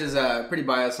our judge is pretty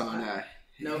biased on.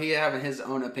 Nope. He having his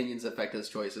own opinions affect his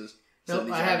choices.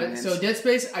 Nope, I haven't. So Dead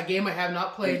Space, a game I have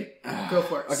not played. Go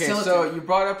for it. Okay, so you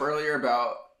brought up earlier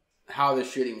about how the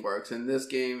shooting works, and this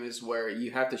game is where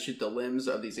you have to shoot the limbs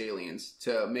of these aliens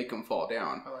to make them fall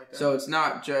down. I like that. So it's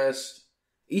not just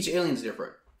each alien's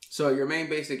different. So your main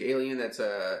basic alien that's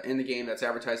in the game that's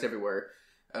advertised everywhere,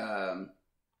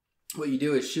 what you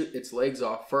do is shoot its legs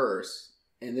off first,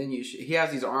 and then he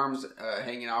has these arms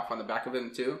hanging off on the back of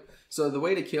him too. So the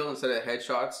way to kill instead of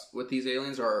headshots with these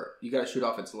aliens are you got to shoot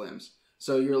off its limbs.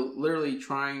 So you're literally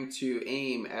trying to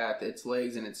aim at its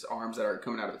legs and its arms that are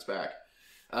coming out of its back.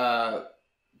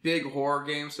 Big horror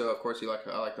game, so of course I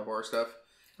like the horror stuff.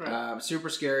 Right. Super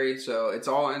scary, so it's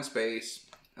all in space.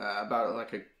 About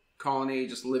like a colony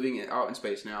just living out in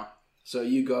space now. So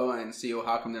you go and see, well,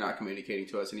 how come they're not communicating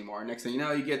to us anymore? Next thing you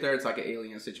know, you get there, it's like an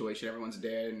alien situation. Everyone's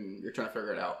dead, and you're trying to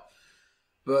figure it out.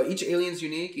 But each alien's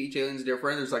unique. Each alien's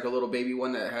different. There's like a little baby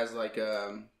one that has like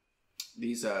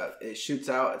these. It shoots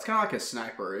out. It's kind of like a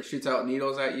sniper. It shoots out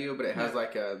needles at you, but it has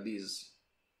like these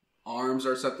arms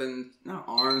or something. Not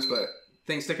arms, but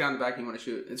things sticking out the back. And you want to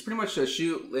shoot. It's pretty much to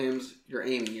shoot limbs. You're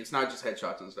aiming. It's not just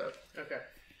headshots and stuff. Okay.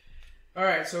 All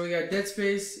right. So we got Dead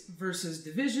Space versus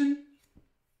Division.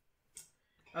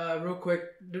 Real quick,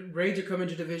 Rage are coming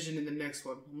to Division in the next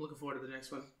one. I'm looking forward to the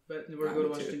next one. But we're going to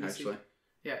watch it actually.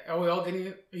 Yeah, are we all getting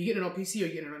it? Are you getting it on PC or are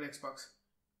you getting it on Xbox?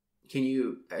 Can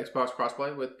you Xbox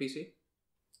crossplay with PC?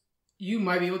 You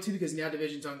might be able to because now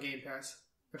Division's on Game Pass.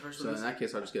 So in that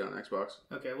case, I'll just get it on Xbox.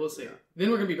 Okay, we'll see. Yeah.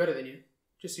 Then we're gonna be better than you.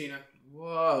 Just so you know.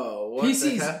 Whoa! What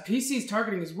PC's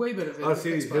targeting is way better than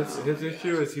Xbox. His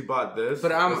issue is he bought this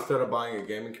instead of buying a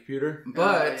gaming computer.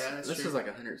 But this is like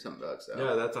 $100-something though.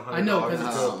 Yeah, that's $100. I know because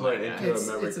it's put into a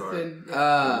memory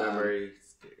card. Memory.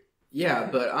 Yeah,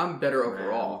 but I'm better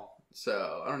overall.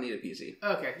 So, I don't need a PC.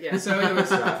 Okay, yeah. So,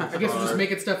 anyways, I guess we're just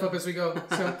making stuff up as we go.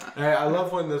 So, hey, I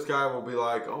love when this guy will be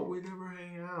like, "Oh, we never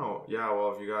hang out." Yeah,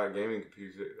 well, if you got a gaming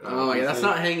computer. Oh, yeah, that's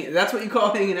not hanging. That's what you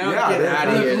call hanging out? Yeah, get out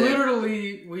of here.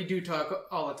 Literally, we do talk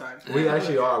all the time. We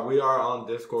actually are. We are on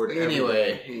Discord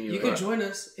anyway. You can join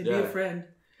us and be a friend.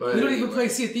 But we don't even play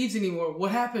Sea of Thieves anymore.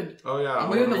 What happened? Oh, yeah. I'm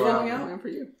waiting falling out. I'm waiting for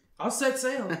you. I'll set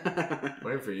sail.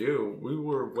 Waiting for you. We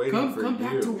were waiting for you. Come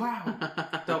back to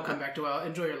WoW. Don't come back to WoW.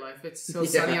 Enjoy your life. It's so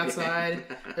sunny outside.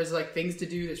 There's like things to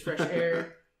do. There's fresh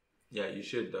air. Yeah, you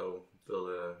should though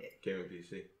build a gaming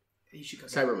PC. You should come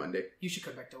Cyber Monday. You should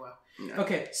come back to WoW. No.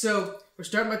 Okay, so we're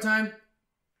starting my time.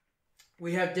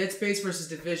 We have Dead Space versus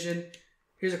Division.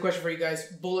 Here's a question for you guys.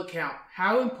 Bullet count.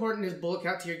 How important is bullet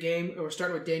count to your game? And we're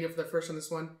starting with Daniel for the first on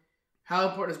this one. How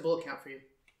important is bullet count for you?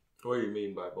 What do you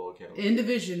mean by bullet count? In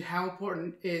Division, how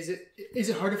important is it? Is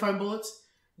it hard to find bullets?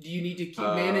 Do you need to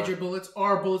manage your bullets?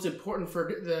 Are bullets important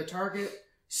for the target?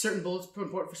 Certain bullets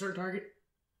important for certain target?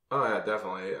 Oh yeah,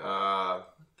 definitely.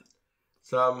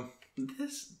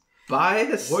 This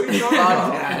bias. What are you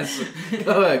talking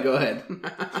about? Go ahead.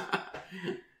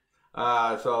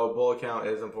 So bullet count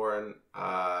is important.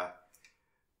 The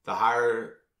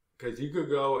higher, because you could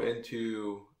go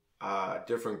into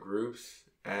different groups.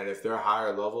 And if they're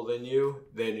higher level than you,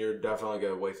 then you're definitely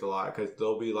going to waste a lot. Because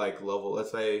they'll be like level,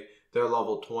 let's say they're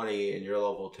level 20 and you're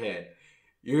level 10.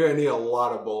 You're going to need a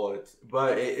lot of bullets.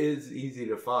 But it is easy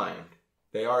to find.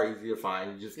 They are easy to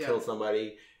find. You just kill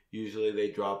somebody. Usually they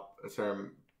drop a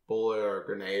certain bullet or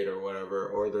grenade or whatever.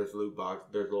 Or there's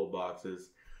there's little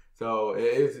boxes. So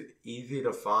it is easy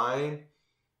to find.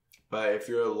 But if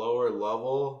you're a lower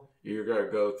level, you're going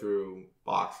to go through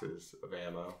boxes of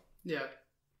ammo. Yeah.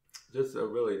 Just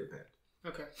really depends.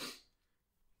 Okay.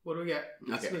 What do we got?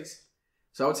 Okay. Please.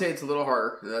 So I would say it's a little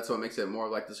harder. That's what makes it more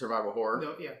like the survival horror.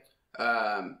 No, yeah.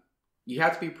 You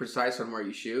have to be precise on where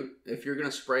you shoot. If you're going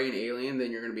to spray an alien,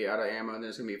 then you're going to be out of ammo and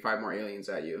there's going to be 5 more aliens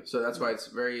at you. So that's why it's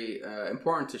very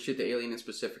important to shoot the alien in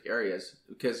specific areas.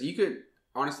 Because you could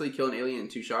honestly kill an alien in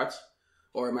 2 shots,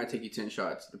 or it might take you 10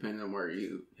 shots, depending on where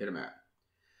you hit them at.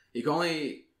 You can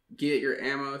only get your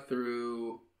ammo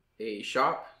through a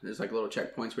shop. There's like little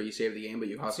checkpoints where you save the game, but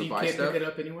you also buy stuff. So you can't pick it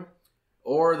up anywhere?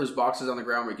 Or there's boxes on the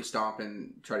ground where you can stomp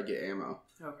and try to get ammo.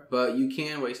 Okay. But you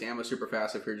can waste ammo super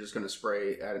fast if you're just going to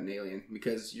spray at an alien.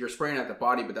 Because you're spraying at the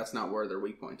body, but that's not where their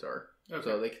weak points are. Okay.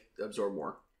 So they can absorb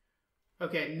more.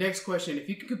 Okay, next question. If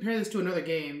you could compare this to another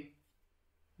game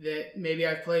that maybe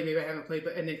I've played, maybe I haven't played,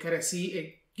 but and then kind of see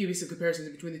it, give you some comparisons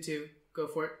between the two, go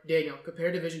for it. Daniel,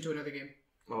 compare Division to another game.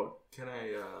 Oh, can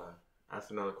I ask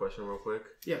another question real quick?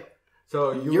 Yeah.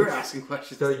 So You're asking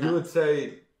questions. So you would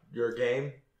say your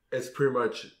game is pretty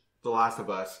much The Last of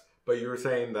Us, but you were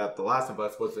saying that The Last of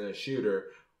Us wasn't a shooter,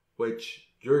 which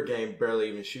your game barely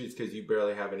even shoots because you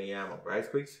barely have any ammo, right,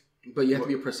 Squeaks? But you have to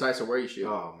be precise on where you shoot.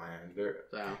 Oh man,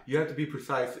 So. you have to be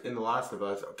precise in The Last of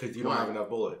Us because you don't have enough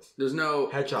bullets. There's no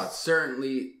Headshots.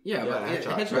 Certainly, yeah, but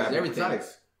headshots is everything.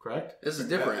 Precise, correct? This is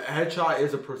different. A headshot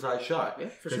is a precise shot. Yeah,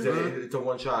 for Because sure. it's a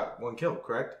one shot, one kill,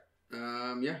 correct?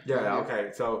 Yeah. Yeah. Okay.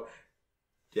 So,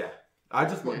 yeah.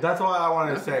 That's all I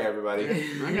wanted to say, everybody.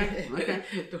 Okay.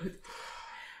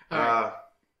 Alright.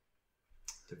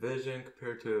 Division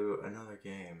compared to another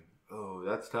game. Oh,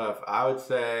 that's tough. I would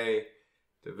say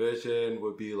Division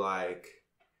would be like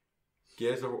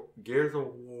Gears of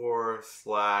War /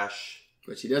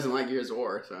 But she doesn't like Gears of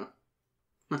War, so.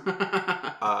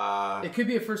 It could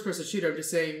be a first-person shooter. I'm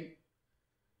just saying,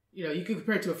 you can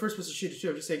compare it to a first-person shooter too.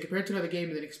 I'm just saying, compare it to another game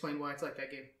and then explain why it's like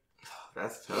that game.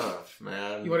 That's tough,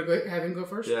 man. You want to have him go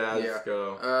first? Yeah, let's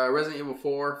go. Resident Evil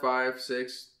 4, 5,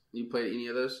 6. You played any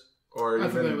of those? Or I'm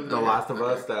familiar even with The that. Last of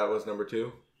Us, that was number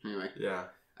 2. Anyway. Yeah.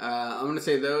 I'm going to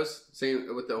say those.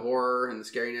 Same with the horror and the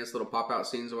scariness, little pop-out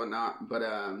scenes and whatnot. But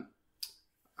I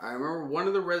remember one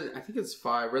of the I think it's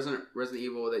 5, Resident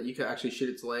Evil, that you could actually shoot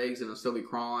its legs and it'll still be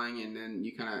crawling, and then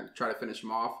you kind of try to finish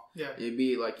them off. Yeah. It'd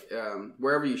be like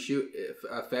wherever you shoot, it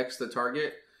affects the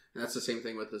target. And that's the same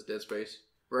thing with this Dead Space.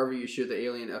 Wherever you shoot, the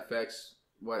alien affects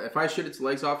what. If I shoot its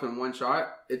legs off in one shot,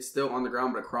 it's still on the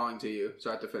ground but crawling to you, so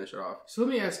I have to finish it off. So let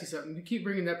me ask you something. You keep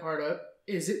bringing that part up.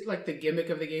 Is it like the gimmick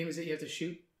of the game is that you have to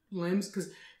shoot limbs?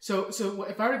 Because so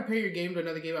if I were to compare your game to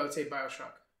another game, I would say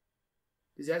BioShock.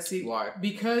 Does that seem Why?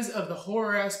 Because of the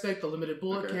horror aspect, the limited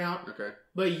bullet count. Okay.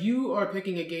 But you are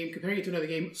picking a game, comparing it to another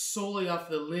game solely off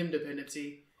the limb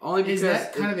dependency. Only because is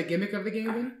that kind of the gimmick of the game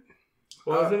then?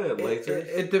 Well, isn't it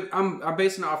lasers? I'm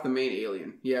basing it off the main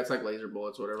alien. Yeah, it's like laser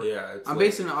bullets, whatever. Yeah, I'm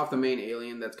basing it off the main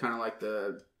alien. That's kind of like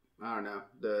the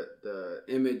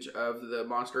image of the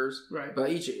monsters. Right.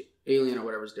 But each alien or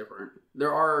whatever is different.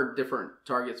 There are different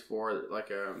targets for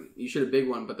like you shoot a big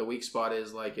one, but the weak spot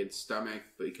is like its stomach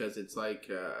because it's like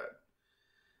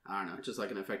I don't know, just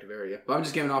like an effective area. But I'm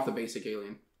just giving off the basic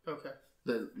alien. Okay.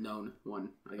 The known one,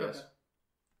 I guess. Okay.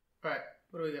 All right.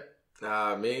 What do we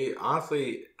got? Me,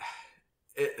 honestly,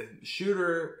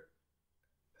 shooter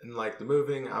and like the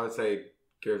moving, I would say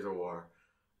Gears of War.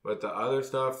 But the other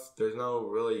stuff, there's no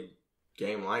really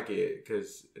game like it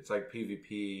because it's like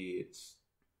PvP. It's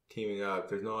teaming up.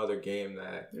 There's no other game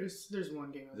that There's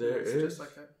one game out there that's is just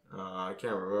like that. I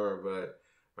can't remember,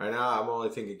 but right now I'm only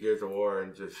thinking Gears of War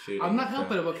and just shooting. I'm not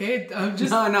helping him, okay? I'm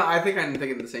just. No, I think I'm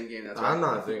thinking of the same game. That's right. I'm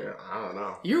not thinking. I don't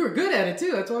know. You were good at it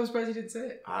too. That's why I'm surprised you didn't say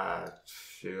it.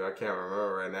 Shoot, I can't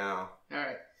remember right now. All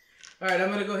right.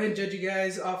 I'm gonna go ahead and judge you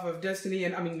guys off of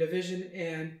Division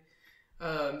and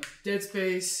Dead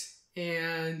Space,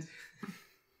 and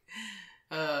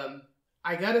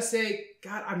I gotta say,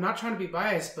 God, I'm not trying to be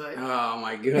biased, but Oh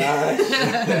my gosh! You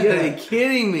gotta be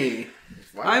kidding me!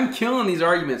 I'm killing these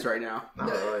arguments right now. Not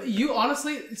really. you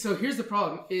honestly. So here's the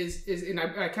problem: is and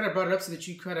I kind of brought it up so that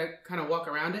you kind of walk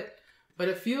around it, but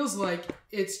it feels like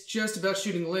it's just about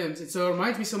shooting limbs, and so it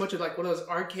reminds me so much of like one of those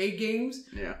arcade games,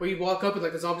 where you walk up and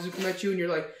like the zombies will come at you, and you're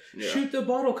like, shoot the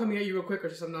bottle coming at you real quick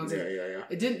or some nonsense. Yeah.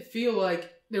 It didn't feel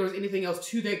like there was anything else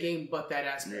to that game but that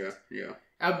aspect. Yeah.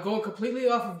 I'm going completely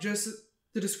off of just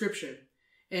the description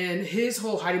and his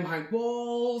whole hiding behind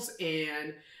walls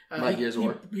and like Gears of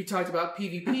War. He talked about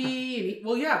PvP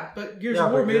and but Gears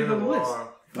of War made it on the list.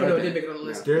 Oh no, it didn't make it on the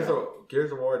list. Gears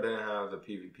of War didn't have the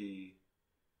PvP.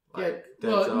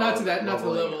 Not to the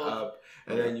level up,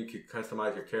 and then you could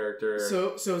customize your character.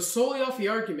 So solely off the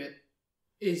argument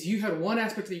is you had one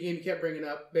aspect of the game you kept bringing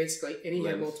up basically, and he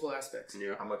had multiple aspects.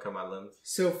 Yeah, I'm gonna cut my limbs.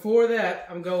 So for that,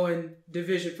 I'm going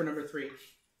Division for number 3.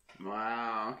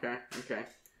 Wow. Okay.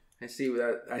 I see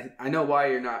that. I know why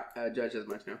you're not judged as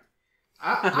much now.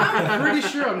 I'm pretty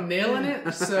sure I'm nailing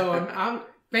it. So I'm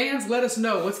fans, let us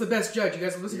know what's the best judge. You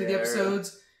guys listen to the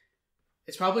episodes.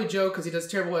 It's probably Joe because he does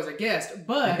terrible as a guest.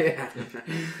 But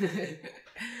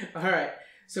all right.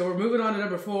 So we're moving on to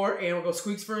number 4, and we'll go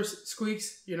Squeaks first.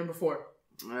 Squeaks, you're number 4.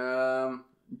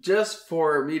 Just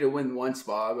for me to win one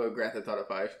spot, I'll go Grand Theft Auto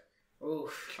 5.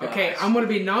 Oof. Okay, I'm going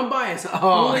to be non-biased.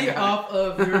 Oh, Fully off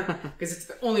of your... Because it's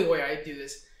the only way I do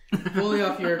this. Fully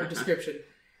off your description.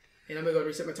 And I'm going to go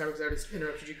reset my timer because I already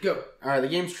interrupted you. Go. All right, the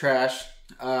game's trash.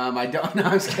 I don't know.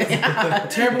 I'm just kidding.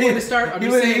 Terrible way to start. I'm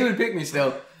just saying. He would pick me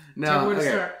still. No. Terrible way to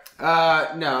start.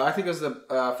 No, I think it was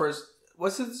the first...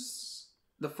 What's this?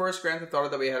 The first Grand Theft Auto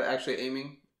that we had actually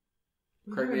aiming?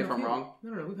 Correct me if I'm wrong.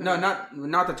 No,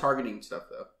 not the targeting stuff,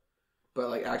 though. But,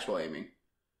 like, actual aiming.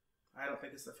 I don't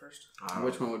think it's the first.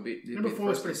 Which one would be? Number 4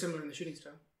 was pretty similar in the shooting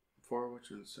style. 4,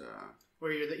 which one's?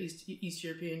 Where you're the East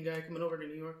European guy coming over to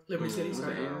New York, Liberty City.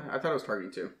 Sorry. I thought it was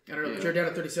targeting too. I don't know, but you're down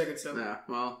to 30 seconds, so. Yeah.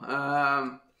 Well,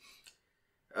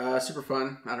 super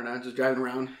fun. I don't know, just driving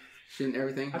around, shooting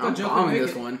everything. I'm bombing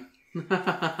this one.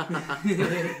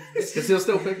 Because he'll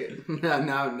still pick it. No,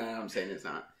 I'm saying it's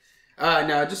not.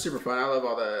 No, just super fun. I love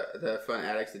all the fun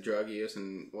addicts, the drug use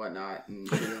and whatnot,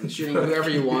 and shooting whoever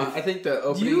you want. I think the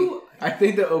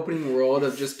opening world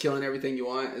of just killing everything you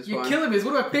want is fun. You kill him is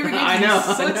one of my favorite games. I know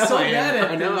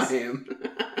I know I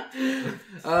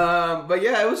am. But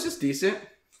yeah, it was just decent.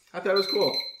 I thought it was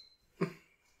cool.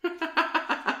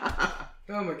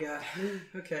 Oh my god.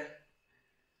 Okay.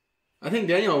 I think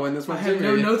Daniel will win this one. I have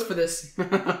no notes for this.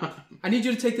 I need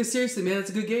you to take this seriously, man.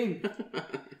 It's a good game.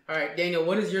 All right, Daniel,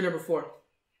 what is your number 4?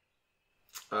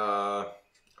 I'm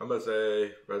going to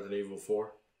say Resident Evil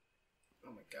 4.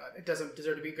 Oh my god. It doesn't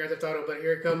deserve to be Grand Theft Auto, but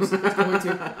here it comes. It's going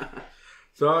to.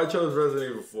 So I chose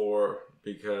Resident Evil 4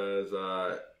 because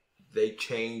they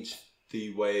changed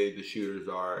the way the shooters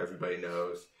are. Everybody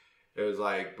knows. It was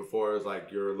like, before it was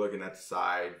like you're looking at the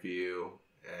side view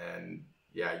and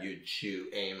yeah, you'd shoot,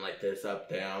 aim like this, up,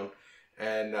 down.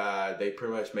 And they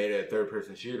pretty much made it a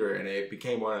third-person shooter, and it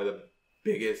became one of the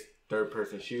biggest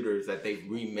third-person shooters that they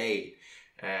remade.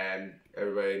 And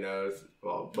everybody knows,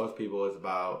 well, most people, is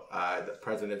about the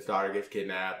president's daughter gets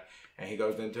kidnapped, and he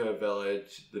goes into a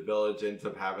village. The village ends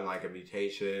up having like a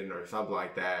mutation or something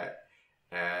like that.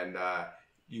 And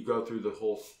you go through the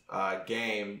whole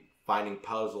game finding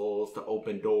puzzles to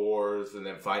open doors, and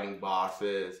then fighting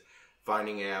bosses,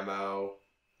 finding ammo,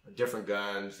 different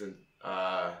guns, and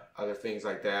other things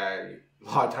like that. A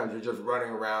lot of times you're just running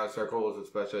around in circles,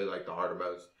 especially like the harder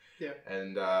modes. Yeah.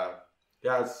 And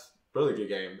yeah, it's a really good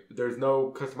game. There's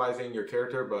no customizing your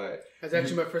character, but that's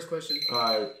actually my first question.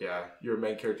 Yeah, your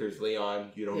main character is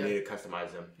Leon. You don't need to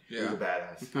customize him. Yeah. He's a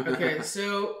badass. Okay,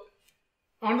 so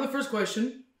on to the first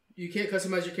question. You can't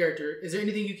customize your character. Is there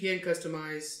anything you can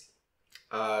customize?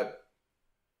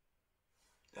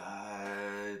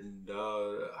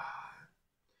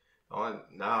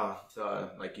 No. So,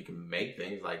 like, you can make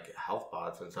things like health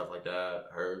pots and stuff like that,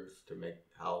 herbs to make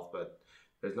health, but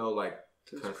there's no like.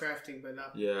 So it's crafting, but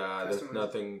not. Yeah, there's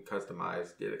nothing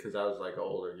customized yet because that was like an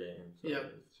older game. So yeah.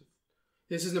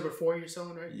 This is number 4 you're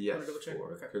selling, right? Yes,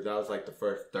 4. Because that was like the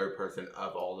first third person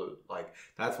of all the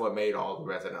that's what made all the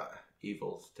Resident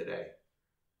Evils today.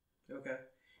 Okay,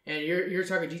 and you're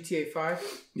talking GTA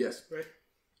 5? Yes. Right.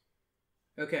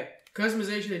 Okay,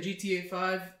 customization in GTA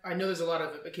 5. I know there's a lot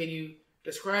of it, but can you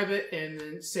describe it and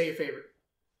then say your favorite?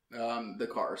 The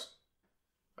cars.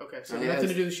 Okay, so nothing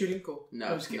to do with shooting? Cool. No,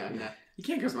 I'm just kidding. No. You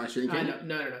can't customize shooting, can you?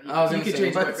 No. You can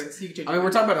change weapons. I mean,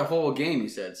 we're talking about a whole game, you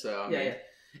said, so... Yeah.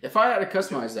 If I had to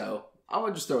customize, though, I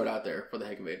would just throw it out there for the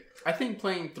heck of it. I think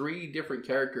playing 3 different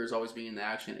characters always being in the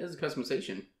action is a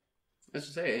customization. Let's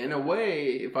just say, in a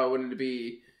way, if I wanted to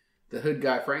be the hood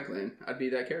guy Franklin, I'd be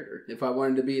that character. If I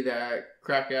wanted to be that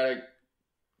crack addict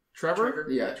Trevor?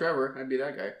 Yeah, Trevor, I'd be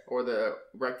that guy. Or the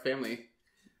wrecked family.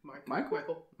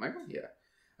 Michael? Yeah.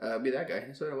 Be that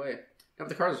guy. So in a way. No, but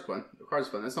the cars is fun.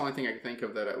 That's the only thing I can think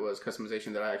of that it was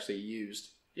customization that I actually used.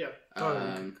 Yeah.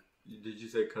 Did you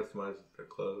say customize the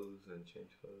clothes and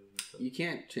change clothes and stuff? You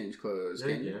can't change clothes,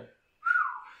 can you?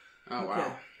 Oh, wow.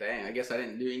 Okay. Dang, I guess I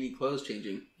didn't do any clothes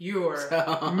changing. You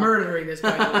are murdering this,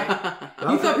 by the way.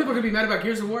 You thought people were going to be mad about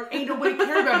Gears of War? Ain't nobody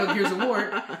care about no Gears of War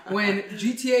when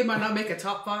GTA might not make a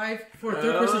top 5 for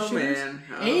third-person shooters.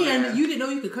 Man. You didn't know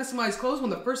you could customize clothes when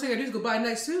the first thing I do is go buy a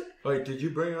nice suit? Wait, did you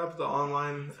bring up the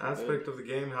online aspect of the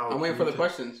game? I'm waiting for the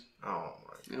questions. Oh,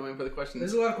 I'm waiting for the questions.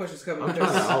 There's a lot of questions coming. I'm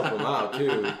trying to help them out, too.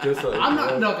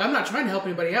 I'm not trying to help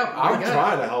anybody out. I'm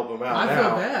trying to help them out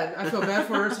I feel bad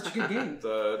for such a good game.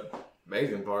 The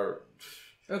amazing part.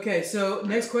 Okay, so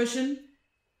next question.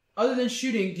 Other than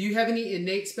shooting, do you have any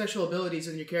innate special abilities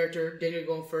in your character, Daniel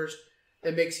going first,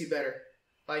 that makes you better?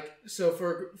 Like, so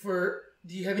for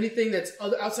do you have anything that's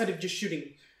outside of just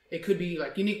shooting? It could be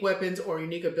like unique weapons or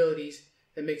unique abilities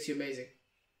that makes you amazing.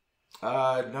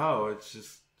 No, it's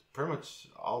just pretty much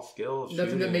all skills.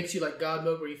 Nothing that makes you like God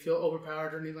mode where you feel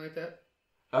overpowered or anything like that?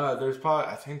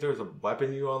 I think there's a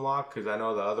weapon you unlock, because I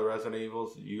know the other Resident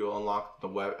Evils, you unlock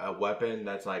a weapon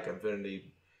that's like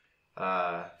infinity,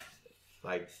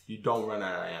 like you don't run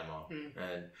out of ammo.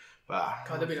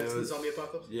 That'd be nice in the zombie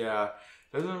apocalypse. Yeah,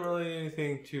 there isn't really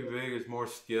anything too big. It's more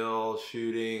skill,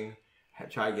 shooting,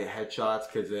 try to get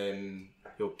headshots, because then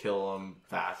you'll kill them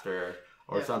faster.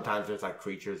 Or sometimes there's like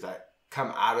creatures that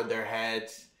come out of their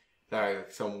heads that are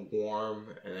like some worm,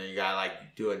 and then you gotta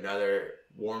like do another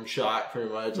worm shot, pretty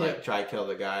much, like try to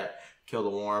kill the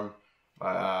worm.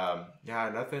 But yeah,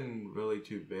 nothing really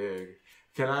too big.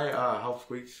 Can I help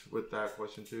Squeaks with that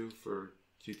question too for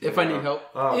GTA? If I need help,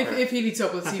 if he needs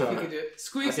help, let's see if we can do it.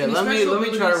 Squeaks. Okay, let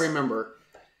me try to remember.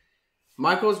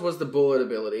 Michael's was the bullet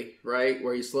ability, right?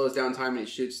 Where he slows down time and he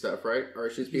shoots stuff, right? Or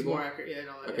he shoots people. More accurate, yeah.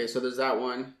 No, Okay, so there's that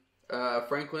one.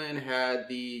 Franklin had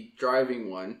the driving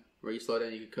one where you slow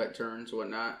down, you can cut turns,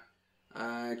 whatnot.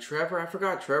 Trevor, I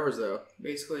forgot Trevor's though.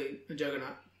 Basically, a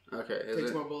juggernaut. Okay,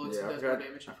 takes more bullets and does more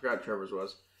damage. I forgot Trevor's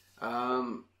was.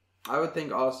 I would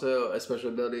think also a special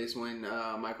ability is when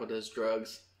Michael does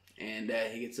drugs and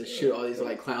he gets to shoot all these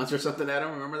like clowns or something at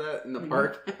him. Remember that in the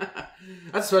park?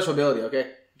 That's a special ability.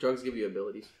 Okay, drugs give you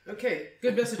abilities. Okay,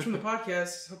 good message from the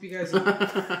podcast. Hope you guys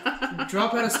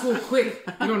drop out of school quick.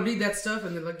 You don't need that stuff,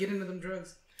 and then like get into them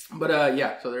drugs. But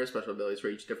yeah, so there are special abilities for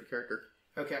each different character.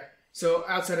 Okay, so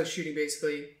outside of shooting,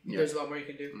 basically, there's a lot more you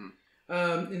can do.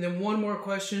 And then one more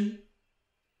question.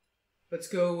 Let's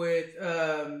go with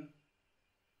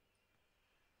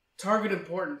target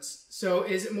importance. So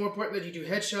is it more important that you do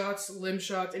headshots, limb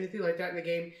shots, anything like that in the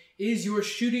game? Is your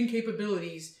shooting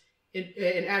capabilities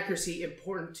and accuracy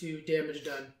important to damage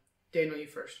done? Daniel, you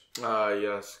first.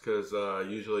 Yes, because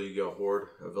usually you get a horde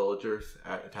of villagers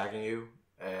attacking you,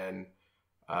 and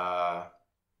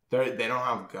they don't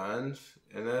have guns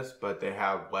in this, but they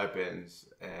have weapons.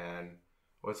 And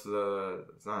it's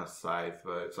not a scythe,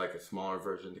 but it's like a smaller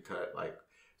version to cut. Like,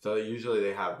 so usually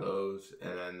they have those,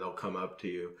 and then they'll come up to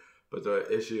you. But the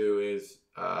issue is,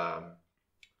 a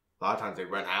lot of times they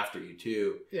run after you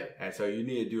too. Yeah. And so you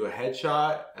need to do a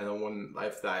headshot, and then when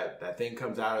if that thing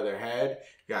comes out of their head,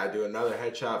 you gotta do another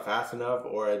headshot fast enough,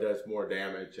 or it does more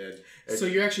damage. And so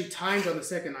you're actually timed on the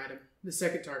second item, the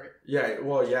second target. Yeah.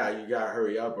 Well, yeah, you gotta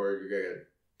hurry up, or you're gonna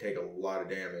take a lot of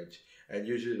damage. And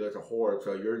usually there's a horde,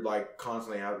 so you're like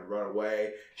constantly having to run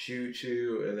away,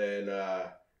 shoot, and then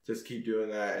just keep doing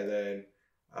that. And then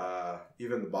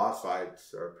even the boss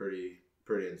fights are pretty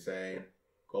insane.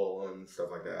 Golem,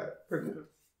 stuff like that. Pretty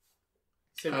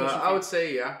cool. I would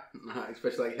say, yeah.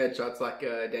 Especially like headshots like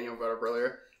Daniel brought up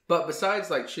earlier. But besides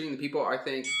like shooting the people, I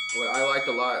think what I liked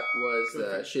a lot was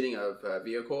the shooting of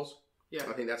vehicles. Yeah.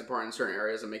 I think that's important in certain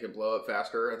areas and make it blow up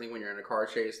faster. I think when you're in a car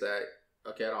chase that,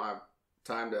 okay, I don't have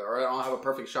time to, or I don't have a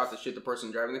perfect shot to shoot the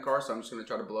person driving the car, so I'm just going to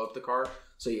try to blow up the car.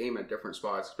 So you aim at different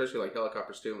spots, especially like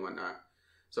helicopters too and whatnot.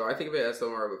 So I think of it as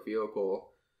more of a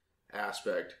vehicle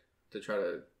aspect to try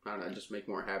to, I don't know, just make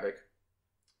more havoc.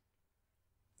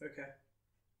 Okay.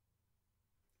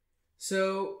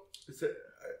 So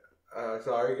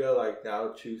are you gonna like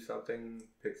now choose something,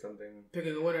 pick something?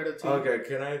 Picking a one out of two. Okay,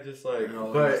 can I just like,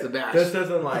 but this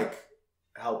doesn't like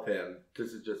help him.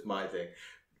 This is just my thing.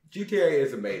 GTA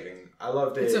is amazing. I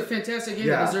loved it. It's a fantastic game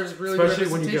that deserves really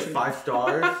especially when you get 5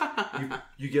 stars.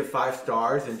 you get 5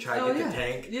 stars and try to get the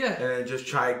tank. Yeah. And then just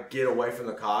try to get away from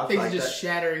the cops. Things like just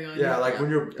shattering on you. Yeah, like when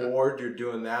you're bored, you're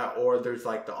doing that. Or there's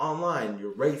like the online,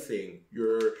 you're racing,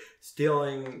 you're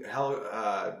stealing,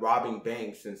 robbing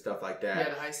banks and stuff like that.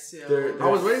 Yeah, the heists. I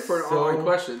was waiting for an online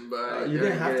question, but you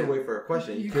didn't have to wait for a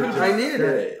question. You could I needed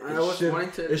it. I was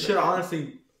wanting to. It should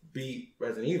honestly beat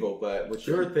Resident Evil, but with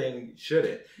your thing,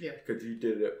 shouldn't. Yeah. Because you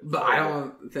did it. But I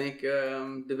don't think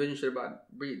Division should have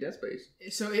beat Dead Space.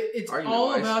 So it's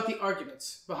all about the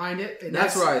arguments behind it. And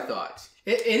that's what I thought.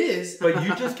 It is. But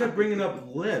you just kept bringing up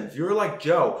limbs. You were like,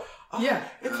 Joe,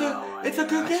 it's a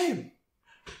good game.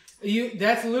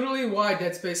 That's literally why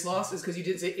Dead Space lost, is because you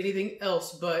didn't say anything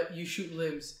else but you shoot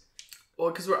limbs. Well,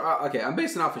 because we're okay. I'm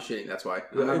basing off of shooting. That's why.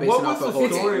 What was the whole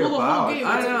story about?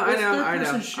 I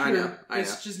know.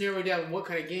 It's just narrowing down what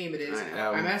kind of game it is.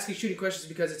 I'm asking shooting questions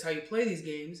because it's how you play these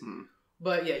games.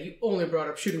 But yeah, you only brought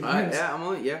up shooting games.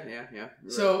 Yeah.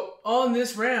 So on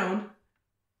this round,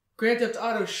 Grand Theft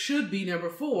Auto should be number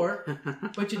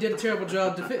 4, but you did a terrible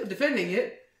job defending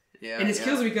it. Yeah, and it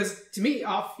kills me because to me,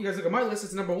 you guys look at my list,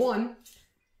 it's number 1,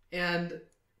 and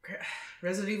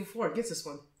Resident Evil 4 gets this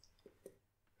one.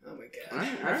 Oh my god.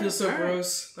 I feel so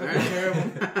gross. I feel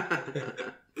terrible.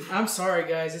 I'm sorry,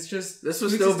 guys. It's just... This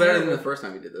was still better than the first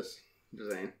time we did this. I'm just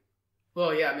saying.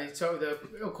 Well, yeah. I mean, so the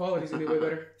quality's going to be way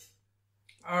better.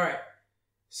 All right.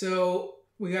 So,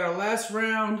 we got our last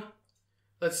round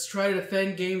Let's try to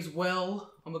defend games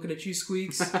well. I'm looking at you,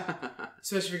 Squeaks.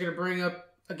 Especially if you're going to bring up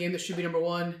a game that should be number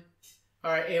 1.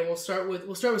 All right, and we'll start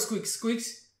with Squeaks.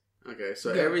 Squeaks. Okay,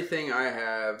 so Go. everything I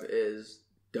have is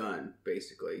done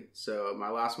basically. So my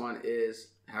last one is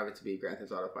having to be Grand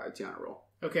Theft Auto 5 Tiana roll.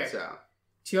 Okay. So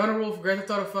Tiana roll for Grand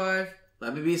Theft Auto 5.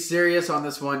 let me be serious on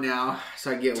this one now,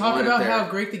 so I get Talk one about up there. how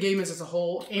great the game is as a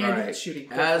whole and Right.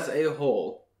 shooting. As a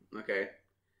whole, okay.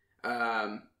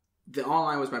 The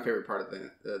online was my favorite part of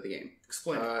the game.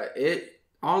 Explain.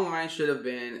 Online should have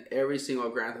been every single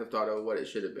Grand Theft Auto what it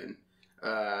should have been.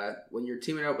 When you're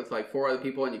teaming up with like 4 other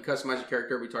people and you customize your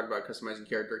character, we talked about customizing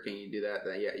character. Can you do that?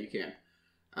 Then yeah, you can.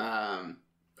 I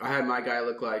had my guy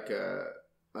look like a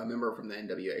member from the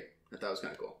NWA. I thought it was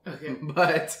kind of cool. Okay.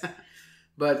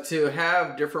 But to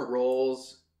have different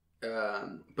roles,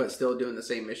 but still doing the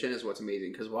same mission is what's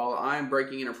amazing. Because while I'm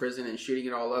breaking in a prison and shooting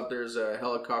it all up, there's a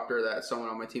helicopter that someone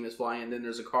on my team is flying. And then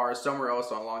there's a car somewhere else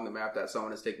along the map that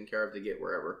someone is taking care of to get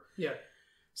wherever. Yeah.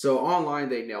 So online,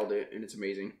 they nailed it, and it's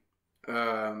amazing.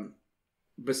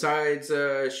 Besides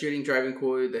shooting, driving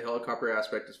cool, the helicopter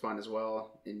aspect is fun as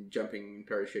well, and jumping and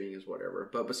parachuting is whatever.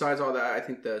 But besides all that, I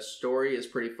think the story is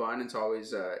pretty fun. It's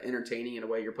always entertaining in a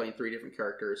way. You're playing 3 different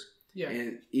characters. Yeah.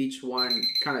 And each one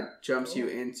kind of jumps you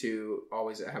into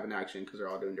always having action because they're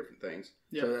all doing different things.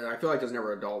 Yeah. So I feel like there's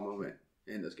never a dull moment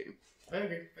in this game. I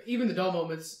agree. Even the dull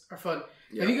moments are fun.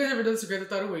 Yeah. Have you guys ever done this in Grand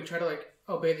Theft Auto where you try to like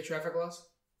obey the traffic laws?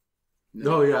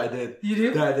 No, yeah, I did. You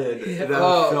do? I did. Yeah. That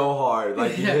was so hard.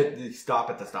 Like, Yeah. you stop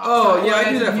at the stop Oh, sign. yeah, I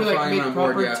do that You for like flying make on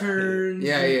proper board, yeah. turns.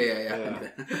 Yeah.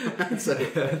 That's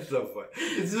so fun.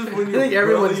 It's just when I you're think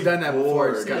everyone's really done that before.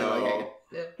 It's bored, kind of you like, know?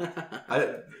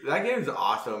 Yeah. That game's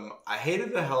awesome. I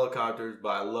hated the helicopters, but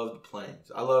I love the planes.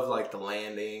 I love like the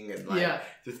landing and like Yeah.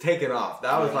 just taking off.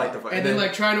 That was like the fun. And then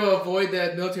like trying to avoid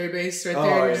that military base right Oh,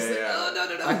 there. And you're yeah, just like, yeah.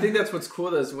 oh, no. I think that's what's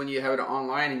cool is when you have it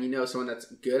online and you know someone that's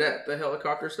good at the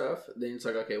helicopter stuff, then it's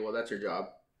like, okay, well, that's your job.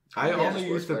 I Yeah, only sports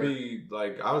used to player. be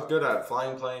like I was good at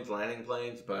flying planes, landing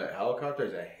planes, but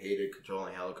helicopters I hated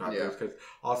controlling helicopters Yeah. because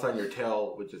all of a sudden your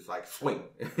tail would just like swing.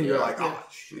 You're like, Yeah. oh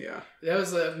shoot. Yeah. That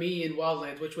was me in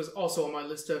Wildlands, which was also on my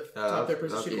list of top that's-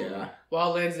 third-person that's shooter. cool. Yeah.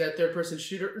 Wildlands, that third-person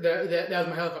shooter, that was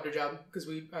my helicopter job because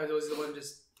I was always the one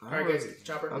just, all right, guys,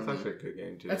 chopper. That's actually a good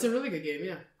game too. That's a really good game,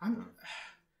 yeah.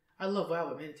 I love WoW,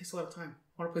 but man, it takes a lot of time.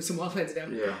 I want to play some Wildlands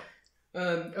now.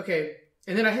 Yeah. Okay,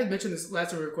 and then I had mentioned this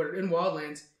last time we recorded in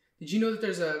Wildlands. Did you know that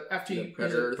there's a after you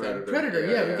Predator. Predator?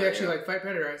 Yeah, we could actually yeah. like fight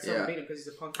Predator. I saw him Yeah. beat him because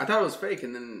he's a punk. I thought it was fake,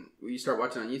 and then you start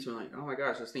watching on YouTube and like, oh my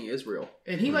gosh, this thing is real.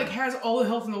 And he like has all the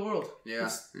health in the world. Yeah,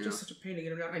 It's yeah. just such a pain to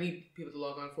get him down. I need people to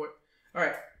log on for it. All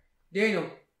right, Daniel,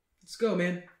 let's go,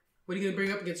 man. What are you gonna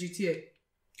bring up against GTA?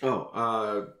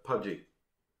 PUBG.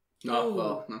 Oh,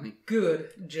 well, nothing.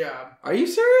 Good job. Are you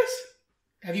serious?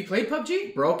 Have you played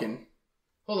PUBG? Broken.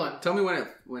 Hold on. Tell me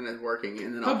when it's working,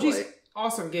 and then I'll PUBG's play.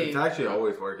 awesome game. It's actually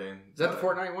always working. Is that the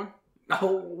Fortnite one?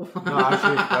 No. No,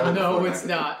 actually, that was No, Fortnite.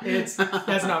 it's not.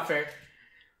 That's not fair.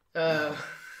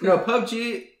 No,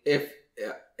 PUBG. If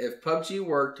PUBG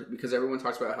worked, because everyone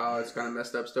talks about how it's kind of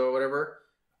messed up still or whatever,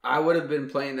 I would have been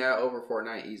playing that over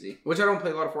Fortnite easy. Which I don't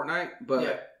play a lot of Fortnite, but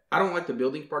Yeah. I don't like the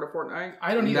building part of Fortnite. I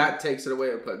don't and either. that takes it away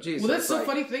with PUBG. Well, that's it's the like,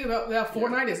 funny thing about that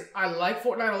Fortnite is I like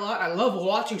Fortnite a lot. I love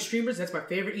watching streamers. That's my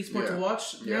favorite esport to Yeah.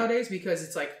 watch Yeah. nowadays because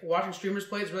it's like watching streamers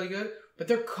play is really good. But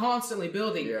they're constantly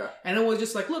building. Yeah. And I was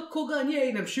just like, look, cool gun, yay.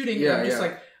 And I'm shooting. Yeah, and I'm just yeah.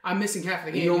 like, I'm missing half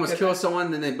the game. You almost because kill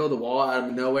someone, then they build a wall out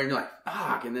of nowhere, and you're like,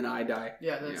 fuck, and then I die.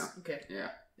 Yeah, that's okay. Yeah.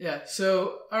 Yeah,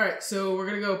 so, alright, so we're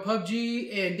going to go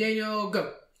PUBG and Daniel,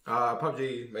 go.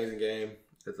 PUBG, amazing game.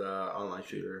 It's an online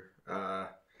shooter.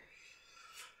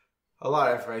 A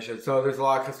lot of information. So there's a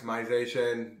lot of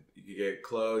customization. You can get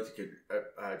clothes. You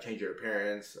could change your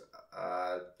appearance.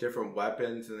 Different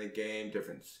weapons in the game.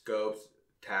 Different scopes,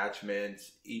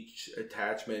 attachments. Each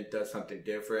attachment does something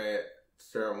different.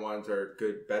 Certain ones are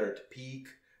better to peek.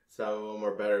 Some of them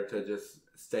are better to just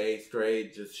stay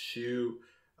straight, just shoot.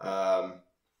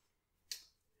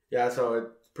 Yeah, so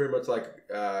it's pretty much like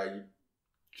you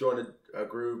join a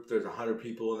group. There's 100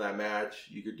 people in that match.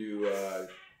 You could do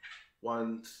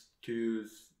ones,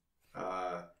 twos,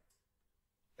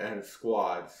 and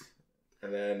squads.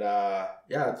 And then,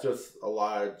 yeah, it's just a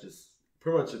lot of just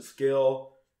pretty much it's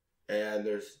skill. And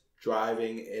there's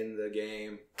driving in the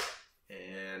game.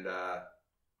 And,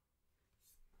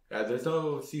 yeah, there's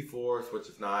no C4s, which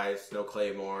is nice. No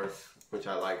claymores, which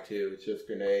I like too. It's just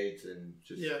grenades and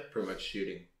just pretty much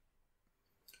shooting.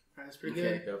 That's pretty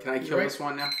good. Yep. Can I kill this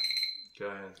one now? Go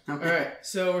ahead. Alright,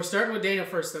 so we're starting with Daniel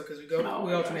first, though, because we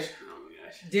alternate. Oh my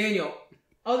gosh. Daniel,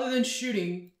 other than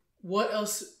shooting, what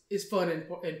else is fun in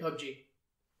PUBG?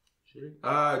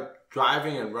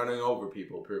 Driving and running over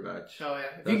people, pretty much. Oh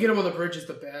yeah, if you can get them on the bridge, it's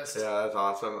the best. Yeah, that's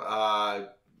awesome.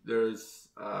 There's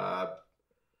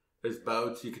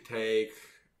boats you could take.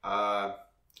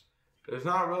 There's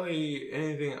not really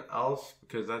anything else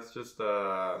because that's just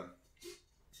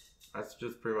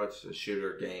pretty much a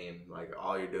shooter game. Like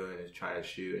all you're doing is trying to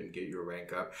shoot and get your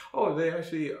rank up. Oh, they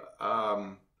actually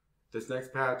this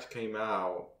next patch came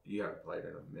out. You haven't played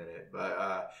in a minute,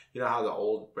 but you know how the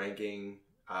old ranking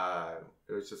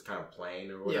it was just kind of plain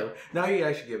or whatever. Yeah. Now you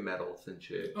actually get medals and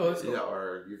shit. Oh, that's cool.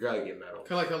 Or you gotta get medals.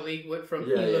 Kind of like how League went from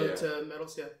Elo to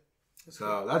medals. Yeah. That's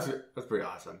cool. That's pretty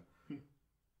awesome.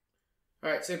 All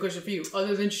right, so a question for you.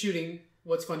 Other than shooting,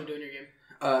 what's fun to do in your game?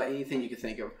 Anything you can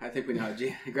think of. I think we know how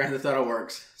Grand Theft Auto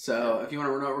works. So if you want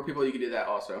to run over people, you can do that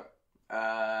also.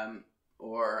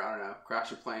 Or, I don't know,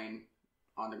 crash a plane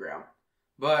on the ground.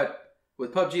 But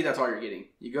with PUBG, that's all you're getting.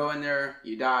 You go in there,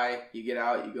 you die, you get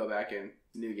out, you go back in,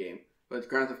 new game. But with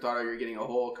Grand Theft Auto, you're getting a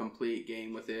whole complete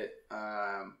game with it.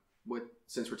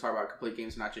 Since we're talking about complete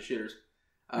games, not just shooters.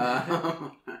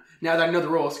 Now that I know the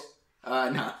rules.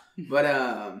 No.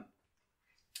 But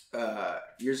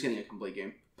you're just getting a complete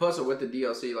game. Plus, with the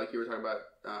DLC, like you were talking about,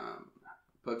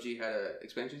 PUBG had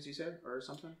expansions, you said, or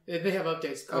something? They have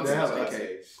updates. Oh, they have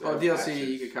updates. Oh, DLC, patches.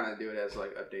 You could kind of do it as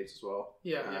like updates as well.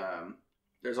 Yeah.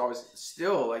 There's always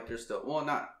still well,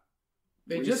 not.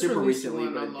 They just super recently,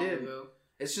 but it did. Ago.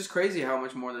 It's just crazy how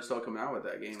much more they're still coming out with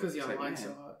that game. It's because the online's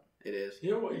so hot. It is.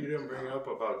 You know what you didn't bring up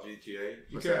about GTA?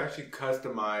 You can actually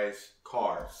customize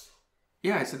cars.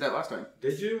 Yeah, I said that last time.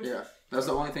 Did you? Yeah. That's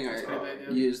the only thing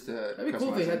I used to. That'd be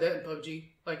cool if they had that in PUBG.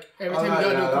 Like every time you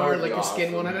got a new car, like you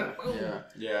skin one on it.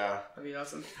 Yeah. That'd be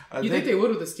awesome. You think they would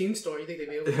with the Steam store? You think they'd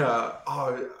be able to? Yeah.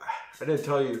 Oh, I didn't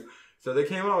tell you. So they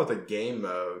came out with a game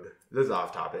mode. This is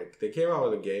off topic. They came out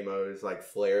with a game mode. It's like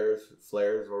flares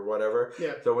or whatever.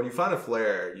 Yeah. So when you find a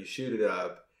flare, you shoot it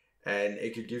up, and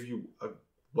it could give you a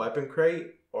weapon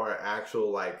crate or an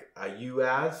actual like a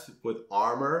UAS with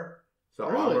armor. So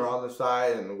armor on the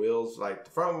side and the wheels, like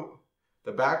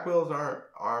the back wheels aren't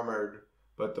armored,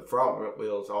 but the front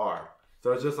wheels are.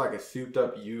 So it's just like a souped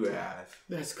up UAS.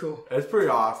 That's cool. It's pretty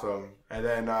awesome. And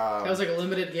then that was like a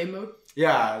limited game mode.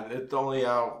 Yeah, it's only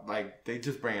out like they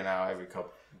just bring it out every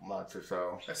couple months or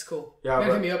so. That's cool. Yeah,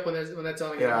 hit me up when that's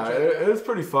on. Yeah, it was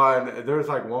pretty fun. There was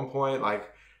like one point like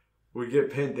we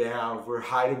get pinned down. We're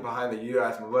hiding behind the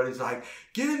UAS. My buddy's like,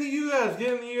 "Get in the UAS!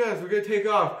 Get in the UAS! We're gonna take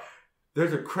off."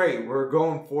 There's a crate. We're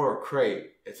going for a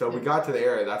crate. So we got to the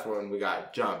area. That's when we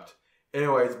got jumped.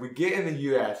 Anyways, we get in the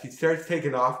UAS. He starts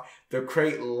taking off. The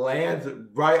crate lands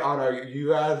right on our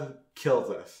UAS, kills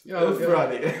us. It was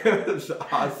funny. It was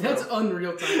awesome. That's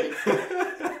unreal timing.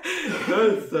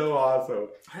 That is so awesome.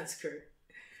 That's great.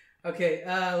 Okay,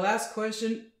 last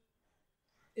question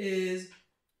is,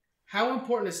 how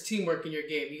important is teamwork in your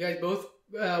game? You guys both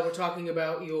were talking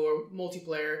about your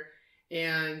multiplayer.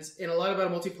 And a lot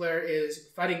about multiplayer is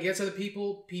fighting against other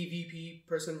people, PvP,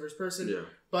 person versus person,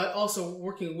 but also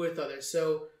working with others.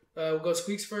 So we'll go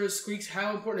Squeaks first. Squeaks,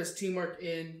 how important is teamwork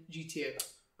in GTA?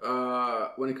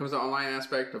 When it comes to online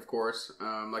aspect, of course.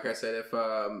 Like I said,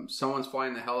 if someone's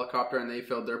flying the helicopter and they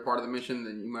failed their part of the mission,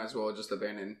 then you might as well just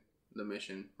abandon the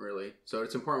mission, really. So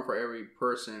it's important for every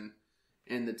person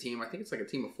in the team. I think it's like a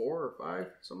team of 4 or 5,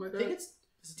 something like that.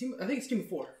 I think it's team of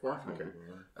 4. 4? Okay.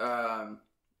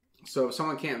 So if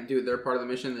someone can't do their part of the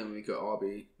mission, then we could all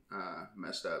be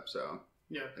messed up. So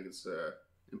yeah, I think it's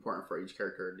important for each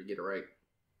character to get it right.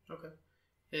 Okay.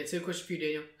 And same question for you,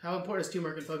 Daniel. How important is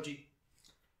teamwork in PUBG?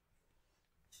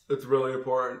 It's really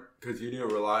important because you need to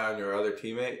rely on your other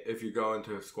teammate if you go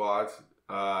into squads.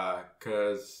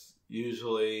 Because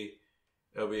usually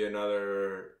it'll be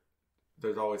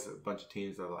there's always a bunch of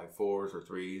teams of like 4s or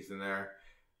 3s in there.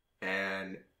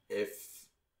 And if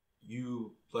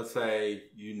let's say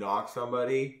you knock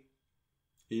somebody,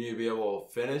 you need to be able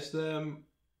to finish them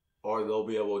or they'll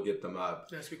be able to get them up.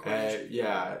 That's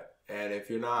and if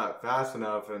you're not fast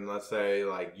enough and let's say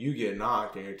like you get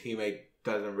knocked and your teammate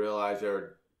doesn't realize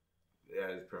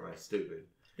it's pretty much stupid.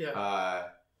 Yeah.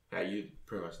 You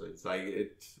pretty much lose. Like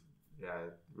it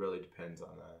really depends on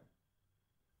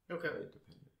that. Okay. Really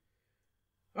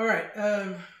all right.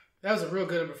 That was a real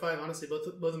good number 5, honestly. Both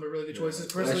of them are really good choices.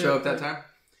 Did I show up that time?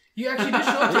 You actually did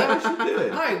show up. Yeah, you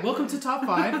did. Hi, welcome to Top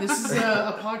 5. This is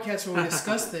a podcast where we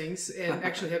discuss things and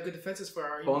actually have good defenses for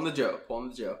our arguments.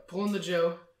 Pulling the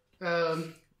Joe.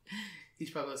 He's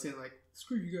probably listening like,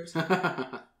 screw you guys.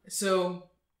 So,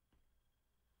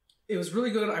 it was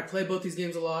really good. I played both these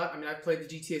games a lot. I mean, I've played the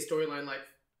GTA storyline like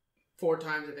 4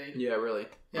 times, I think. Yeah, really.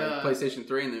 Like PlayStation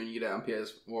 3, and then you get it on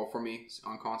PS. Well, for me,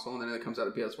 on console, and then it comes out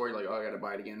of PS4. You're like, oh, I gotta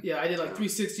buy it again. Yeah, I did like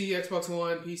 360, Xbox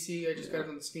One, PC. I just got it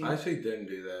on the Steam. I actually didn't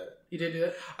do that. You didn't do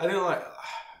that? I didn't like.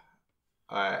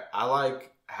 I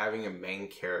like having a main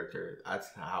character. That's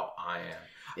how I am.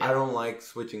 Yeah. I don't like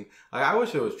switching. Like, I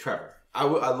wish it was Trevor. I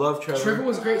love Trevor. Trevor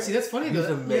was great. See, that's funny though. He's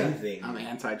amazing. Yeah. I'm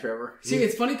anti-Trevor. See,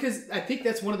 it's funny because I think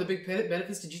that's one of the big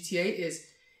benefits to GTA is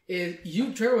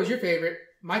Trevor was your favorite.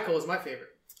 Michael was my favorite.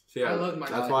 See, I love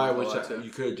Michael. That's why I wish you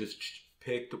could have just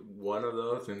picked one of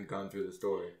those and gone through the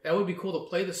story. That would be cool to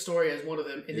play the story as one of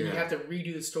them, and then you have to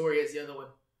redo the story as the other one.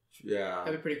 Yeah.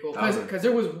 That'd be pretty cool. Because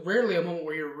there was rarely a moment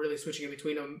where you're really switching in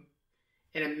between them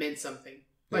and it meant something.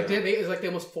 Like, it was like they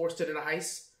almost forced it in a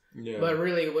heist. Yeah. But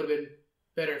really, it would have been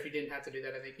better if you didn't have to do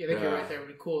that, I think. I think you're right there. It would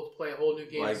be cool to play a whole new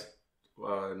game. Like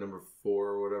number 4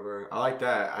 or whatever. I like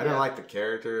that. I didn't like the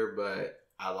character, but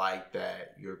I like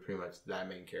that you're pretty much that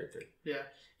main character. Yeah.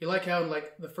 You like how in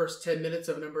like the first 10 minutes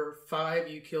of number 5,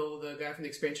 you kill the guy from the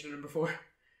expansion of number 4?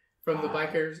 From the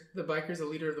bikers, the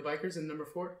leader of the bikers in number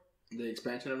 4? The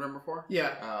expansion of number 4?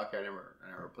 Yeah. Oh, okay. I never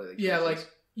played the expansion. Yeah, like,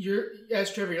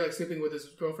 as Trevor, you're like sleeping with his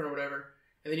girlfriend or whatever.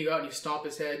 And then you go out and you stomp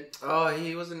his head. Oh,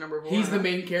 he was in number 4. He's the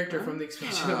main character from the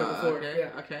expansion of number 4. Okay,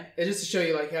 yeah. Okay. It's just to show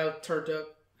you like how turned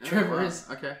up Trevor is.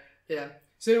 Okay. Yeah.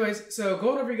 So anyways,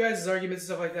 going over you guys' arguments and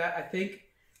stuff like that, I think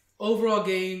overall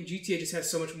game, GTA just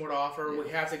has so much more to offer. Yeah. We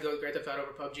have to go Grand Theft Auto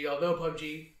over PUBG. Although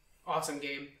PUBG, awesome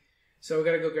game. So we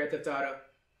got to go Grand Theft Auto.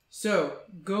 So,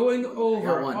 going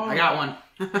over... I got one.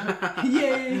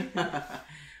 Yay!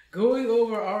 Going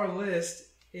over our list,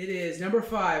 it is number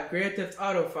 5, Grand Theft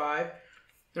Auto 5.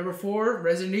 Number 4,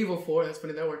 Resident Evil 4. That's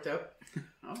funny, that worked out.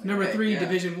 Number 3,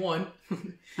 Division 1.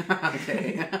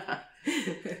 Okay.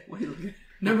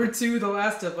 Number 2, The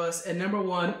Last of Us. And number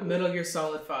 1, Metal Gear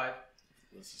Solid 5.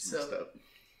 So,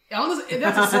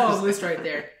 that's a solid list right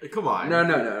there. Come on.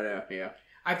 No. Yeah.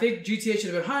 I think GTA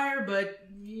should have been higher, but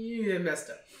you messed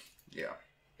up. Yeah.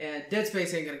 And Dead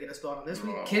Space ain't gonna get a spot on this one.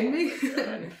 You kidding me?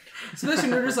 Especially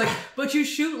when they're just like, but you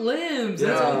shoot limbs.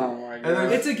 Oh my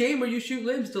god. It's a game where you shoot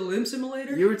limbs. The limb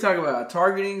simulator. You were talking about a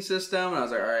targeting system, and I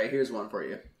was like, all right, here's one for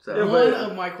you. So one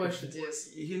of my questions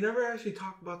is, you never actually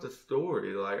talked about the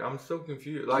story. Like, I'm so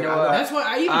confused. Like, that's why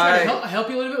I even tried to help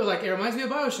you a little bit. Like, it reminds me of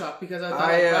BioShock because I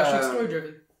thought BioShock's story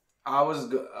driven. I was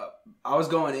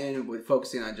going in with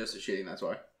focusing on just the shooting. That's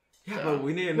why. Yeah, but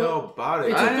we need to know about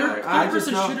it. It's a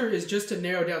third-person shooter is just to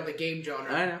narrow down the game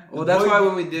genre. I know. Well, that's why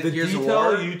when we did Gears of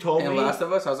War and Last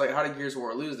of Us, I was like, how did Gears of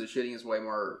War lose? The shooting is way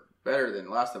more better than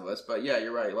Last of Us. But yeah,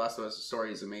 you're right. Last of Us'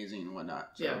 story is amazing and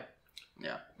whatnot. So,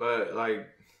 yeah. But like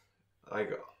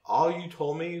all you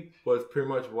told me was pretty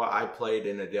much what I played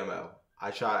in a demo. I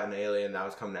shot an alien that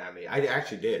was coming at me. I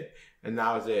actually did. And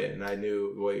that was it. And I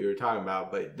knew what you were talking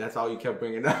about, but that's all you kept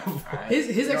bringing up.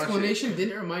 His explanation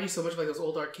didn't remind you so much of like those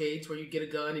old arcades where you get a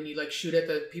gun and you like shoot at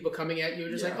the people coming at you.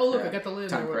 You're just like, oh look, I got the limb.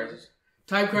 Time Crisis.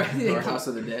 Time Crisis. Or House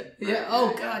of the Dead. Yeah.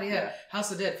 Oh god, yeah.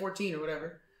 House of the Dead 14 or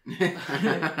whatever. Did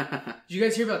you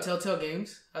guys hear about Telltale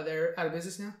Games? They're out of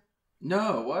business now.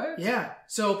 No, what? Yeah.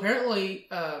 So apparently,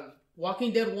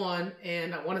 Walking Dead 1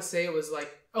 and I want to say it was like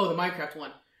the Minecraft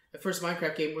one, the first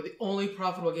Minecraft game, were the only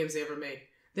profitable games they ever made.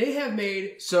 They have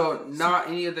made... So, not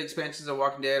any of the expansions of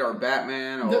Walking Dead or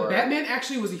Batman or... The Batman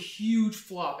actually was a huge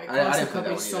flop. It cost the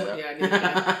company so much.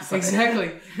 Yeah,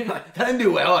 exactly. That didn't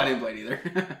do well. I didn't play it either.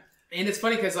 And it's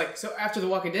funny because, like, so after the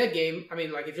Walking Dead game, I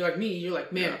mean, like, if you're like me, you're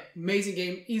like, man, amazing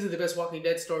game. Easily the best Walking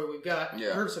Dead story we've got,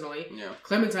 personally. Yeah.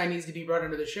 Clementine needs to be brought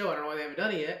into the show. I don't know why they haven't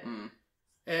done it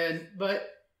yet.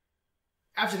 But...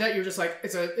 After that, you're just like,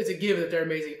 it's a given that they're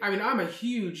amazing. I mean, I'm a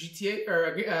huge GTA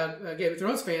or Game of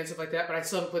Thrones fan, stuff like that, but I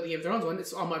still haven't played the Game of Thrones one.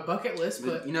 It's on my bucket list.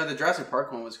 But the Jurassic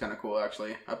Park one was kind of cool,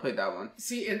 actually. I played that one.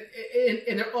 See, and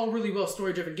they're all really well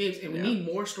story-driven games, and we need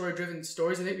more story-driven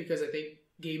stories in it because I think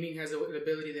gaming has an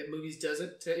ability that movies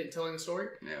doesn't in telling a story.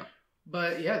 Yeah.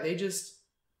 But yeah, they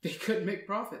couldn't make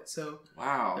profit, so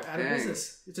wow, they're out of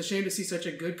business. It's a shame to see such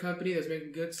a good company that's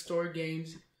making good story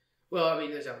games. Well, I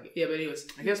mean, but anyways.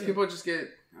 I guess people just get,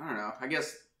 I don't know, I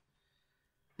guess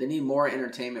they need more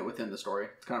entertainment within the story.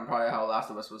 It's kind of probably how Last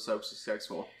of Us was so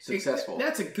successful.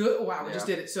 That's a good, we just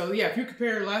did it. So, yeah, if you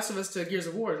compare Last of Us to Gears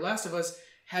of War, Last of Us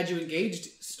had you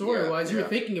engaged story-wise. You were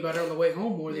thinking about it on the way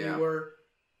home more than you were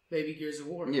maybe Gears of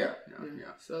War. Yeah.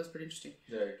 So that's pretty interesting.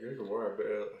 Yeah, Gears of War,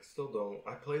 I still don't.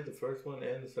 I played the first one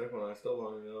and the second one. I still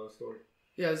don't know the story.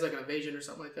 Yeah, it was like an invasion or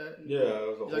something like that. Yeah,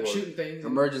 it was like shooting things.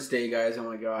 Emergence Day, guys. Oh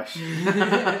my gosh.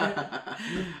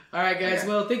 All right, guys. Yeah.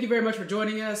 Well, thank you very much for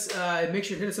joining us. Make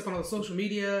sure to hit us up on all the social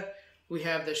media. We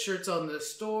have the shirts on the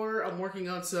store. I'm working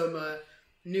on some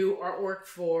new artwork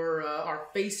for our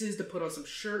faces to put on some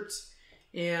shirts.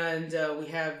 And we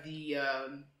have the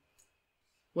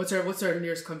what's our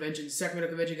nearest convention? Sacramento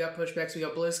convention got pushed back, so we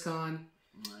got BlizzCon.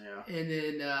 Yeah. And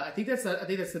then I think that's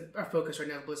our focus right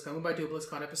now. BlizzCon. We might do a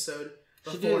BlizzCon episode.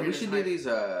 We should do these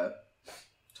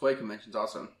toy conventions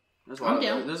also. There's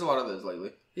a lot of those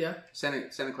lately. Yeah.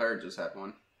 Santa Clara just had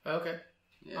one. Okay.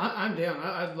 Yeah. I'm down.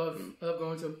 I love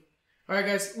going to them. All right,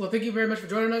 guys. Well, thank you very much for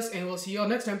joining us, and we'll see you all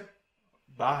next time.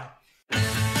 Bye.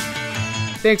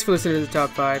 Thanks for listening to the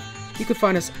Top 5. You can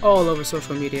find us all over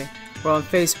social media. We're on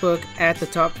Facebook at the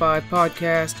Top 5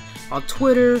 Podcast, on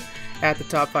Twitter at the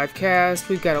Top 5 Cast.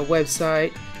 We've got a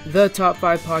website,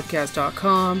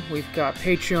 thetop5podcast.com. We've got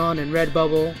Patreon and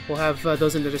Redbubble. We'll have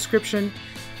those in the description.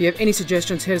 If you have any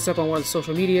suggestions, hit us up on one of the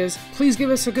social medias. Please give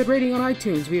us a good rating on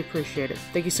iTunes. We appreciate it.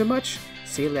 Thank you so much.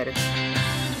 See you later.